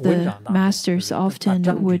 Some of the masters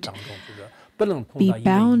often would be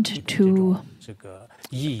bound to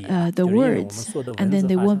the words, and then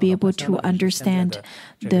they won't be able to understand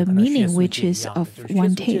the meaning which is of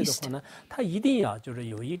one taste.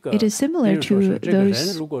 It is similar to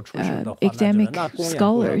those academic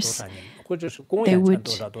scholars they would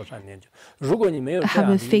have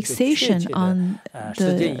a fixation on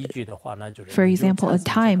for example, a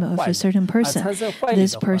time of a certain person.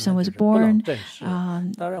 This person was born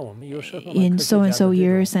in so-and-so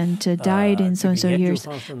years and died in so-and-so years.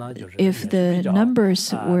 If the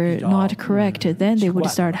numbers were not correct, then they would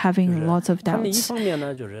start having lots of doubts.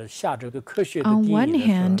 On one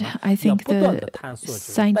hand, I think the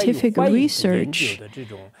scientific research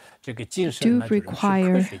do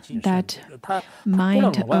require that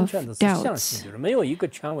mind of doubts.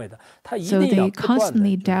 So they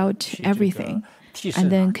constantly doubt everything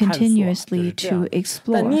and then continuously to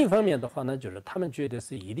explore.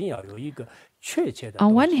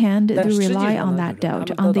 On one hand, they rely on that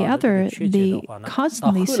doubt. On the other, they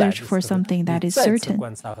constantly search for something that is certain.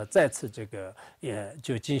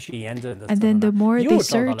 And then the more they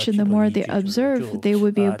search and the more they observe, they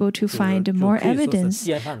would be able to find more evidence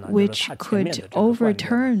which could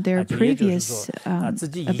overturn their previous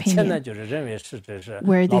opinion,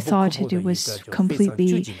 where they thought it was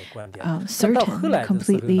completely certain,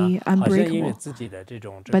 completely unbreakable.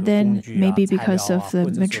 But then maybe because of the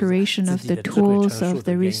maturation of the tools, of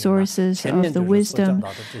the resources, of the wisdom,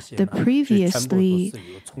 the previously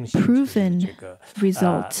proven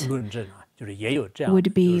results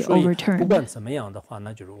would be overturned.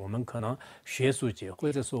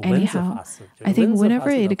 Anyhow, I think whenever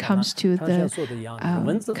it comes to the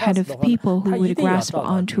kind of people who would grasp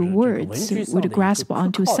onto words, would grasp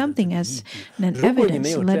onto something as an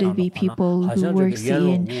evidence, let it be people who work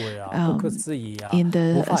in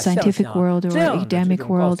the scientific world or academic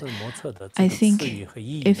world, I think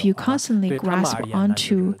if you constantly grasp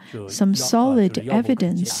onto some solid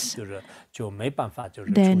evidence,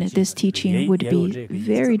 then this teaching would be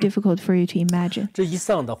very difficult for you to imagine.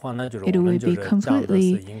 It would be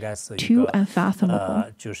completely too unfathomable.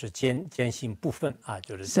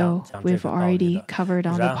 So we've already covered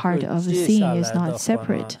on the part of seeing is not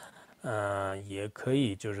separate. Now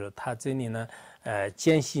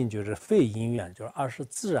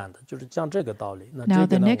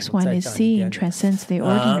the next one is seeing transcends the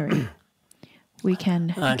ordinary. We can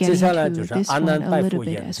get into this one a little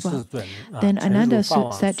bit as well. Then Ananda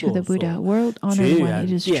said to the Buddha, "World-honored one,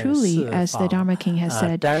 it is truly, as the Dharma King has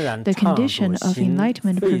said, the condition of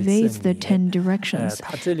enlightenment pervades the 10 directions,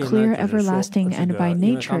 clear, everlasting, and by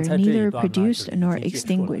nature neither produced nor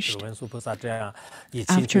extinguished."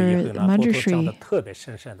 After Manjushri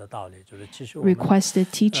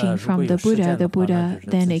requested teaching from the Buddha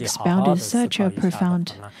then expounded such a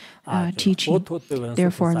profound teaching.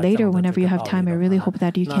 Therefore, later, whenever you have time, I really hope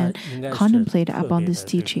that you can contemplate upon this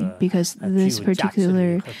teaching, because this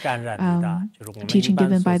particular teaching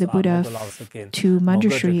given by the Buddha to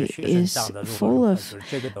Manjushri is full of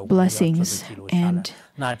blessings and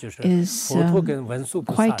is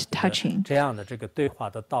quite touching.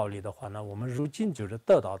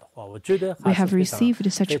 We have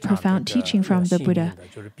received such profound teaching from the Buddha.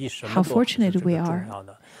 How fortunate we are.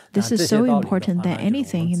 This is so important than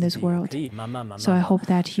anything in this world. So I hope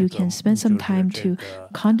that you can spend some time to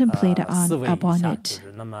contemplate upon it.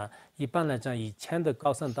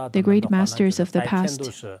 The great masters of the past,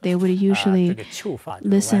 they would usually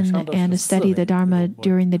listen and study the Dharma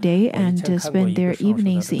during the day and spend their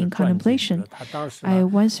evenings in contemplation. I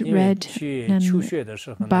once read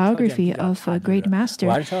a biography of a great master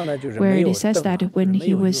where it says that when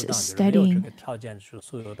he was studying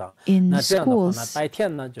in schools,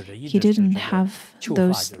 he didn't have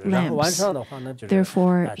those lamps.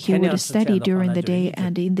 Therefore, he would study during the day,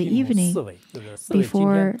 and in the evening,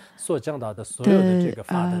 before the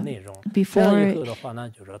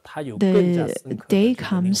day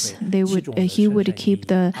comes, he would keep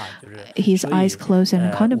his eyes closed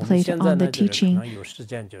and contemplate on the teaching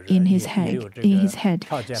in his head,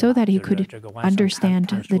 so that he could understand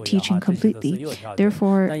the teaching completely.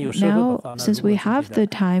 Therefore, now, since we have the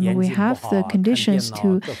time, we have the conditions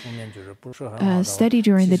to study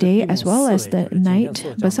during the day as well as the night,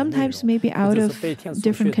 but sometimes maybe out of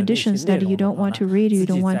different conditions that you don't want to read, you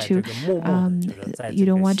don't want to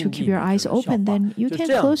keep your eyes open, then you can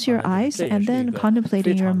close your eyes and then contemplate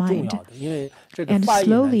in your mind and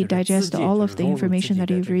slowly digest all of the information that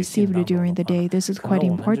you've received during the day. This is quite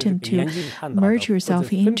important to merge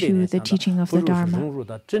yourself into the teaching of the Dharma.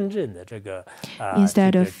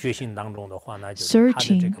 Instead of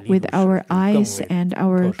searching with our eyes and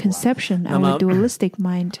our conception, our dualistic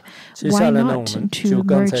mind, why not to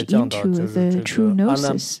merge into the true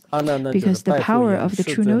gnosis? Because the power of the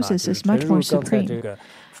true gnosis is much more supreme.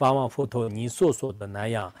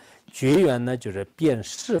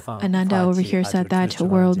 Ananda over here said that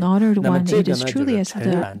world-honored one, it is truly as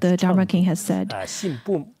the Dharma King has said.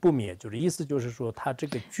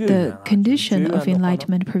 The condition of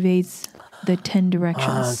enlightenment pervades the 10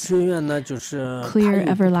 directions, clear,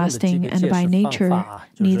 everlasting, and by nature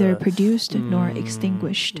neither produced nor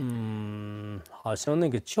extinguished. The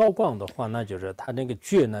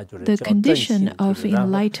condition of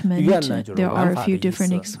enlightenment, there are a few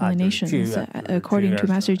different explanations. According to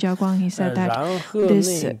Master Jiao Guang, he said that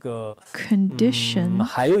this condition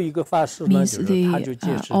means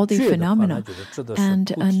all the phenomena.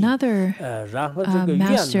 And another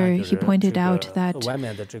master, he pointed out that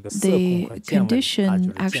the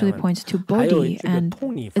condition actually points to Bodhi, and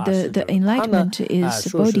the enlightenment is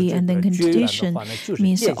Bodhi, and then condition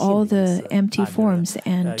means all the empty forms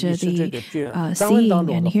and the seeing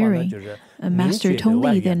and hearing. Master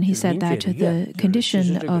Tongli, then he said that the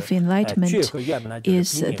condition of enlightenment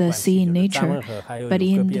is the seeing nature, but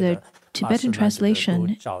in the Tibetan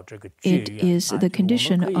translation, it is the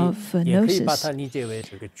condition of gnosis.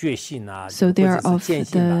 So they are of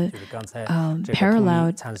the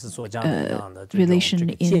parallel relation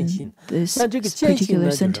in this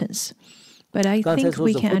particular sentence. But I think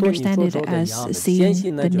we can understand it as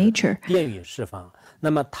seeing the nature.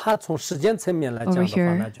 Over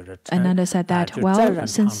here, Ananda said that, well,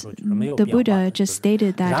 since the Buddha just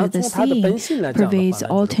stated that the seeing pervades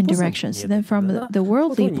all 10 directions, then from the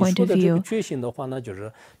worldly point of view,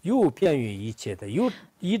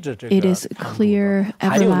 it is clear,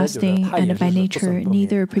 everlasting, and by nature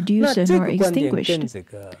neither produced nor extinguished.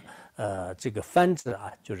 How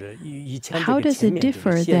does it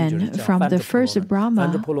differ then from the first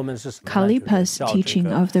Brahma, Kalipa's teaching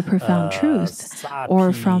of the profound truth,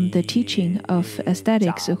 or from the teaching of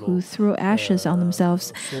ascetics who throw ashes on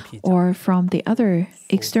themselves, or from the other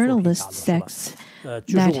externalist sects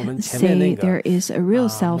that say there is a real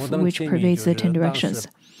self which pervades the 10 directions?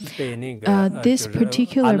 This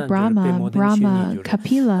particular Brahma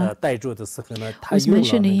Kapila, was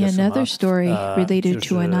mentioned in another story related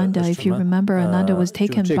to Ananda. If you remember, Ananda was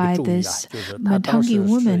taken by this Matangi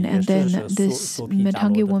woman, and then this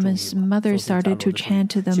Matangi woman's mother started to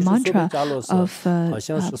chant the mantra of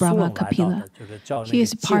Brahma Kapila. He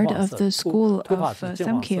is part of the school of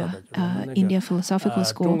Samkhya, Indian philosophical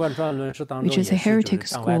school, which is a heretic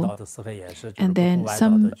school. And then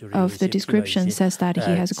some of the description says that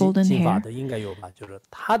he has golden hair.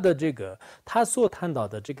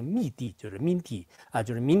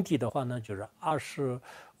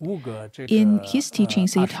 In his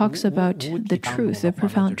teachings, he talks about the truth, the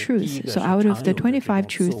profound truth. So out of the 25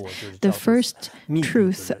 truths, the first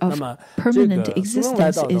truth of permanent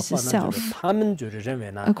existence is self.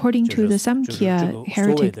 According to the Samkhya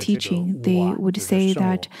heretic teaching, they would say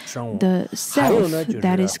that the self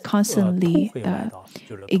that is constantly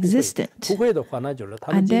existent.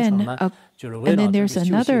 And then there's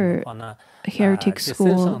another heretic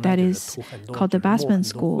school that is called the Basman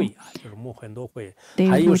school. They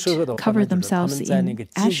would cover themselves in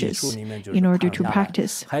ashes in order to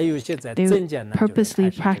practice. They would purposely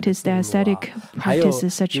practice the ascetic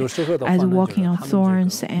practices such as walking on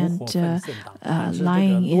thorns and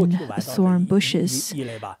lying in thorn bushes,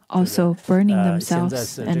 also burning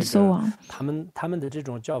themselves, and so on.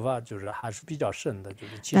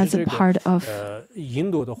 That's a part of the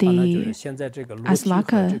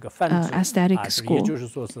Aslaka ascetic school.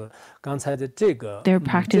 Their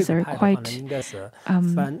practices are quite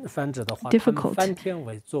difficult.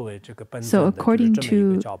 So according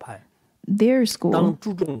to their school,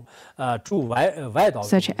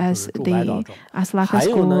 such as the Aslaka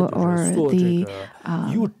school or the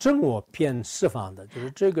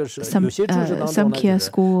Samkhya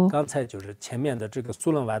school,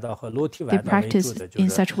 they practice in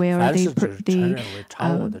such a way, or they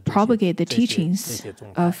propagate the teachings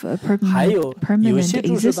of permanent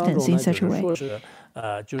existence in such a way.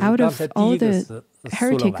 Out of all the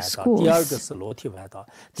heretic schools,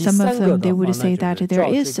 some of them, they would say that there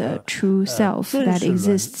is a true self that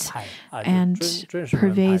exists and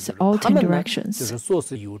pervades all 10 directions.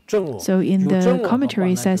 So in the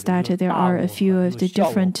commentary, it says that there are a few of the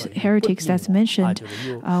different heretics that's mentioned.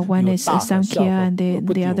 One is Samkhya, and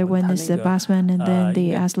the other one is Basman, and then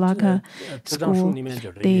the Aslaka school.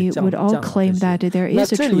 They would all claim that there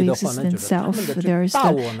is a true existent self. There is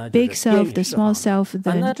the big self, the small self,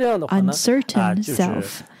 the uncertain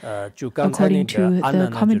self. according to the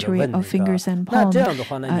commentary of Fingers and Palm,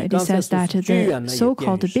 it says that the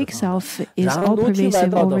so-called big self is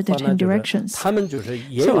all-pervasive over the 10 directions.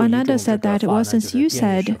 So Ananda said that, well, since you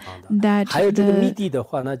said that the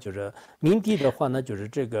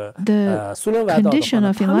condition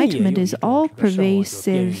of enlightenment is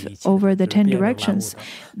all-pervasive over the 10 directions,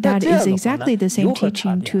 that is exactly the same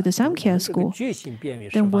teaching to the Samkhya school.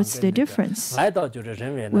 Then what's the difference?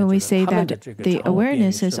 When we say that the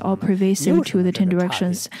awareness is all-pervasive to the 10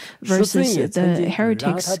 directions versus the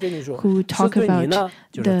heretics who talk about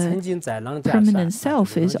the permanent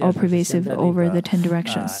self is all-pervasive over the 10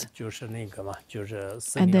 directions.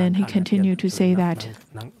 And then he continued to say that,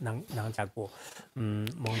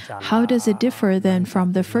 how does it differ then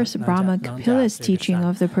from the first Brahma Kapila's teaching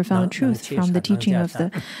of the profound truth, from the teaching of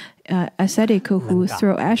the ascetic who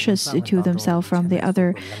throw ashes to themselves from the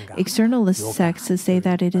other externalist sects to say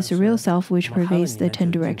that it is the real self which pervades the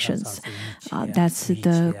 10 directions? That's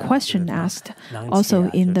the question asked.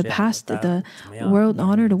 Also, in the past, the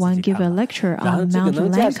world-honored one gave a lecture on Mount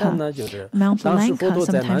Lanka. Mount Lanka,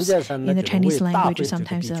 sometimes in the Chinese language,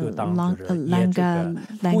 sometimes Lanka.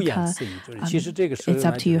 It's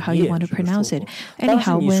up to you how you want to pronounce it.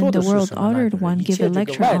 Anyhow, when the world-honored one gave a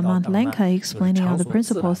lecture on Mount Lanka, explaining all the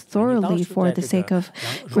principles thoroughly for the sake of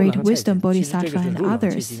great wisdom, bodhisattva, and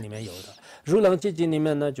others. At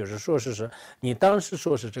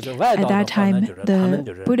that time,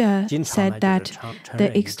 the Buddha said that the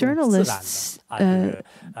externalists,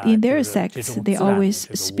 in their sects, they always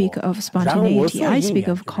speak of spontaneity. I speak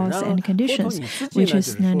of cause and conditions, which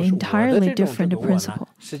is an entirely different principle.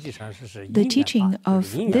 The teaching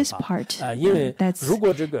of this part that's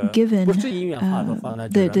given,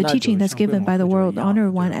 the teaching that's given by the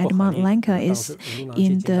world-honored one at Mount Lanka is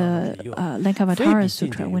in the Lankavatara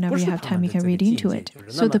Sutra. Whenever you have time, you can read into it.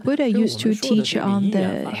 So the Buddha used to teach on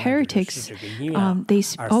the heretics. They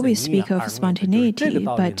always speak of spontaneity,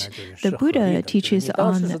 but the Buddha teaches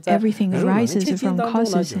on everything arises from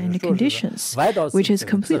causes and conditions, which is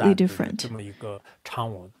completely different. So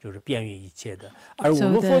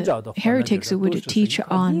the heretics would teach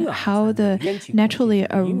on how the naturally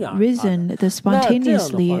arisen, the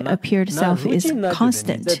spontaneously appeared self is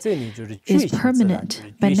constant, is permanent.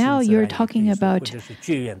 But now you're talking about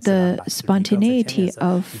the spontaneity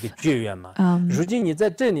of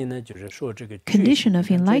condition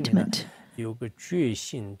of enlightenment.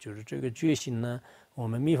 Or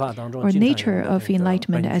nature of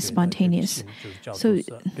enlightenment as spontaneous. So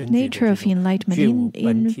nature of enlightenment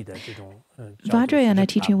in Vajrayana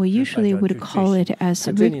teaching, we usually would call it as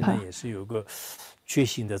rigpa.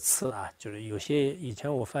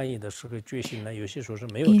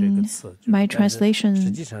 In my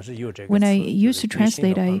translation, when I used to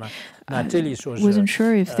translate, I wasn't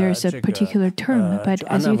sure if there's a particular term, but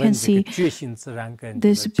as you can see,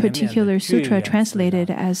 this particular sutra translated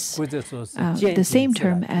as the same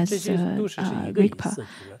term as rigpa.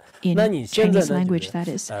 In Chinese language, that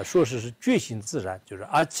is.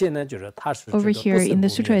 Over here in the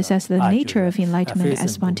sutra, it says the nature of enlightenment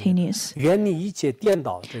as spontaneous,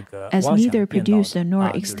 as neither produced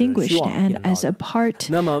nor extinguished, and as apart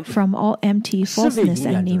from all empty falseness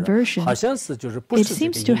and inversion. It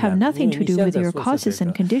seems to have nothing to do with your causes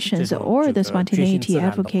and conditions or the spontaneity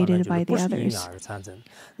advocated by the others.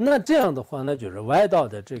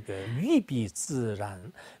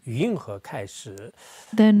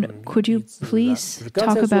 Then could you please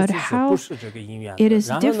talk about how it is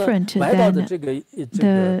different than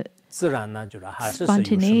the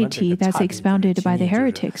spontaneity that's expounded by the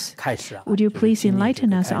heretics? Would you please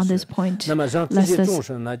enlighten us on this point, lest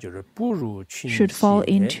us should fall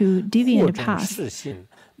into deviant path,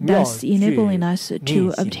 thus enabling us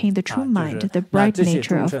to obtain the true mind, the bright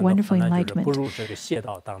nature of wonderful enlightenment?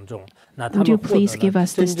 Would you please give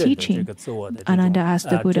us this teaching? Ananda asked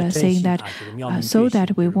the Buddha, saying that so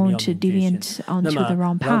that we won't deviate onto the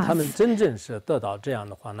wrong path,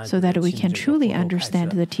 so that we can truly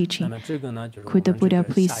understand the teaching. Could the Buddha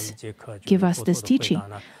please give us this teaching?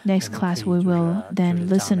 Next class, we will then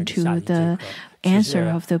listen to the answer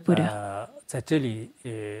of the Buddha.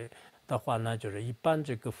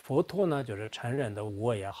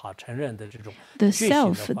 The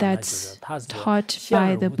self that's taught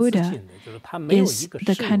by the Buddha is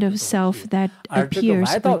the kind of self that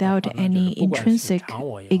appears without any intrinsic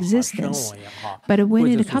existence. But when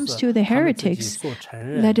it comes to the heretics,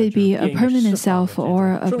 let it be a permanent self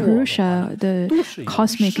or a Purusha, the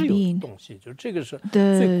cosmic being,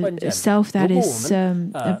 the self that is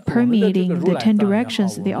permeating the 10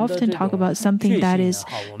 directions, they often talk about something that is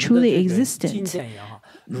truly existent.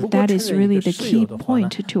 That is really the key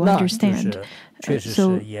point to understand.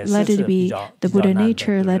 So let it be the Buddha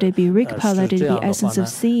nature, let it be Rigpa, let it be essence of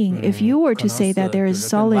seeing. If you were to say that there is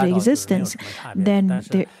solid existence, then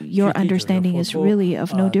your understanding is really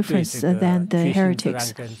of no difference than the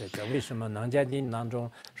heretics.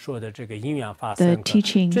 The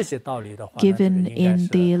teaching given in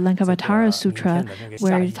the Lankavatara Sutra,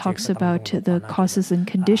 where it talks about the causes and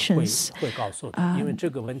conditions,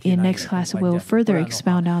 in next class we'll further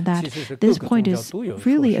expound on that. This point is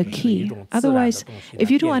really a key. Otherwise, if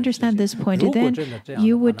you don't understand this point, then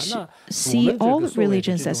you would see all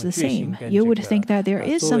religions as the same. You would think that there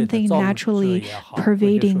is something naturally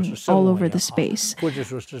pervading all over the space.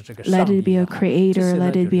 Let it be a creator,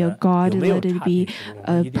 let it be a god, let it be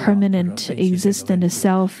a permanent existent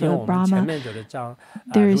self, a Brahma.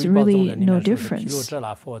 There is really no difference.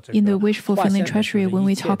 In the wish-fulfilling treasury, when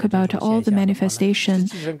we talk about all the manifestation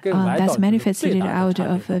that's manifested out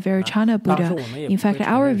of Vajrayana Buddha, in fact,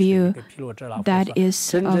 our view that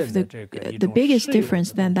is of the biggest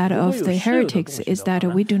difference than that of the heretics is that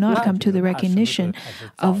we do not come to the recognition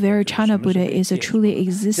of Vajrayana Buddha is a truly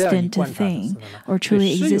existent thing or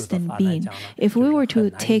truly existent being. If we were to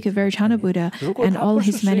take Vajrayana Buddha and all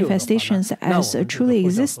his manifestations as truly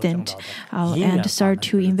existent and start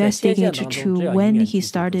to investigate to when he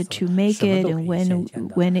started to make it and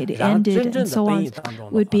when it ended and so on,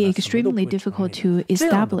 would be extremely difficult to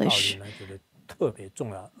establish.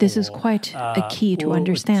 This is quite a key to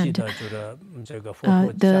understand.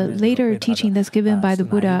 The later teaching that's given by the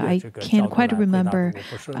Buddha, I can't quite remember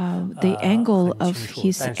the angle of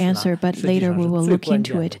his answer, but later we will look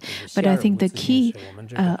into it. But I think the key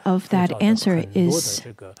of that answer is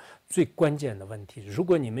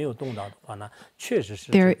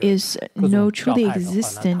there is no truly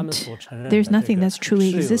existent, there's nothing that's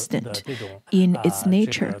truly existent in its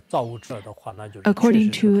nature.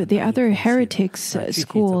 According to the other heretics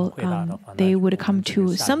school, they would come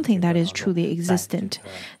to something that is truly existent.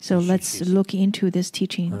 So let's look into this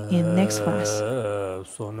teaching in next class.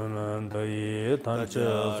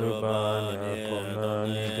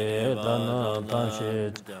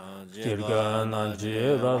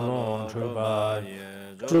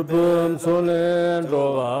 Trupum solen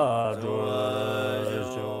rova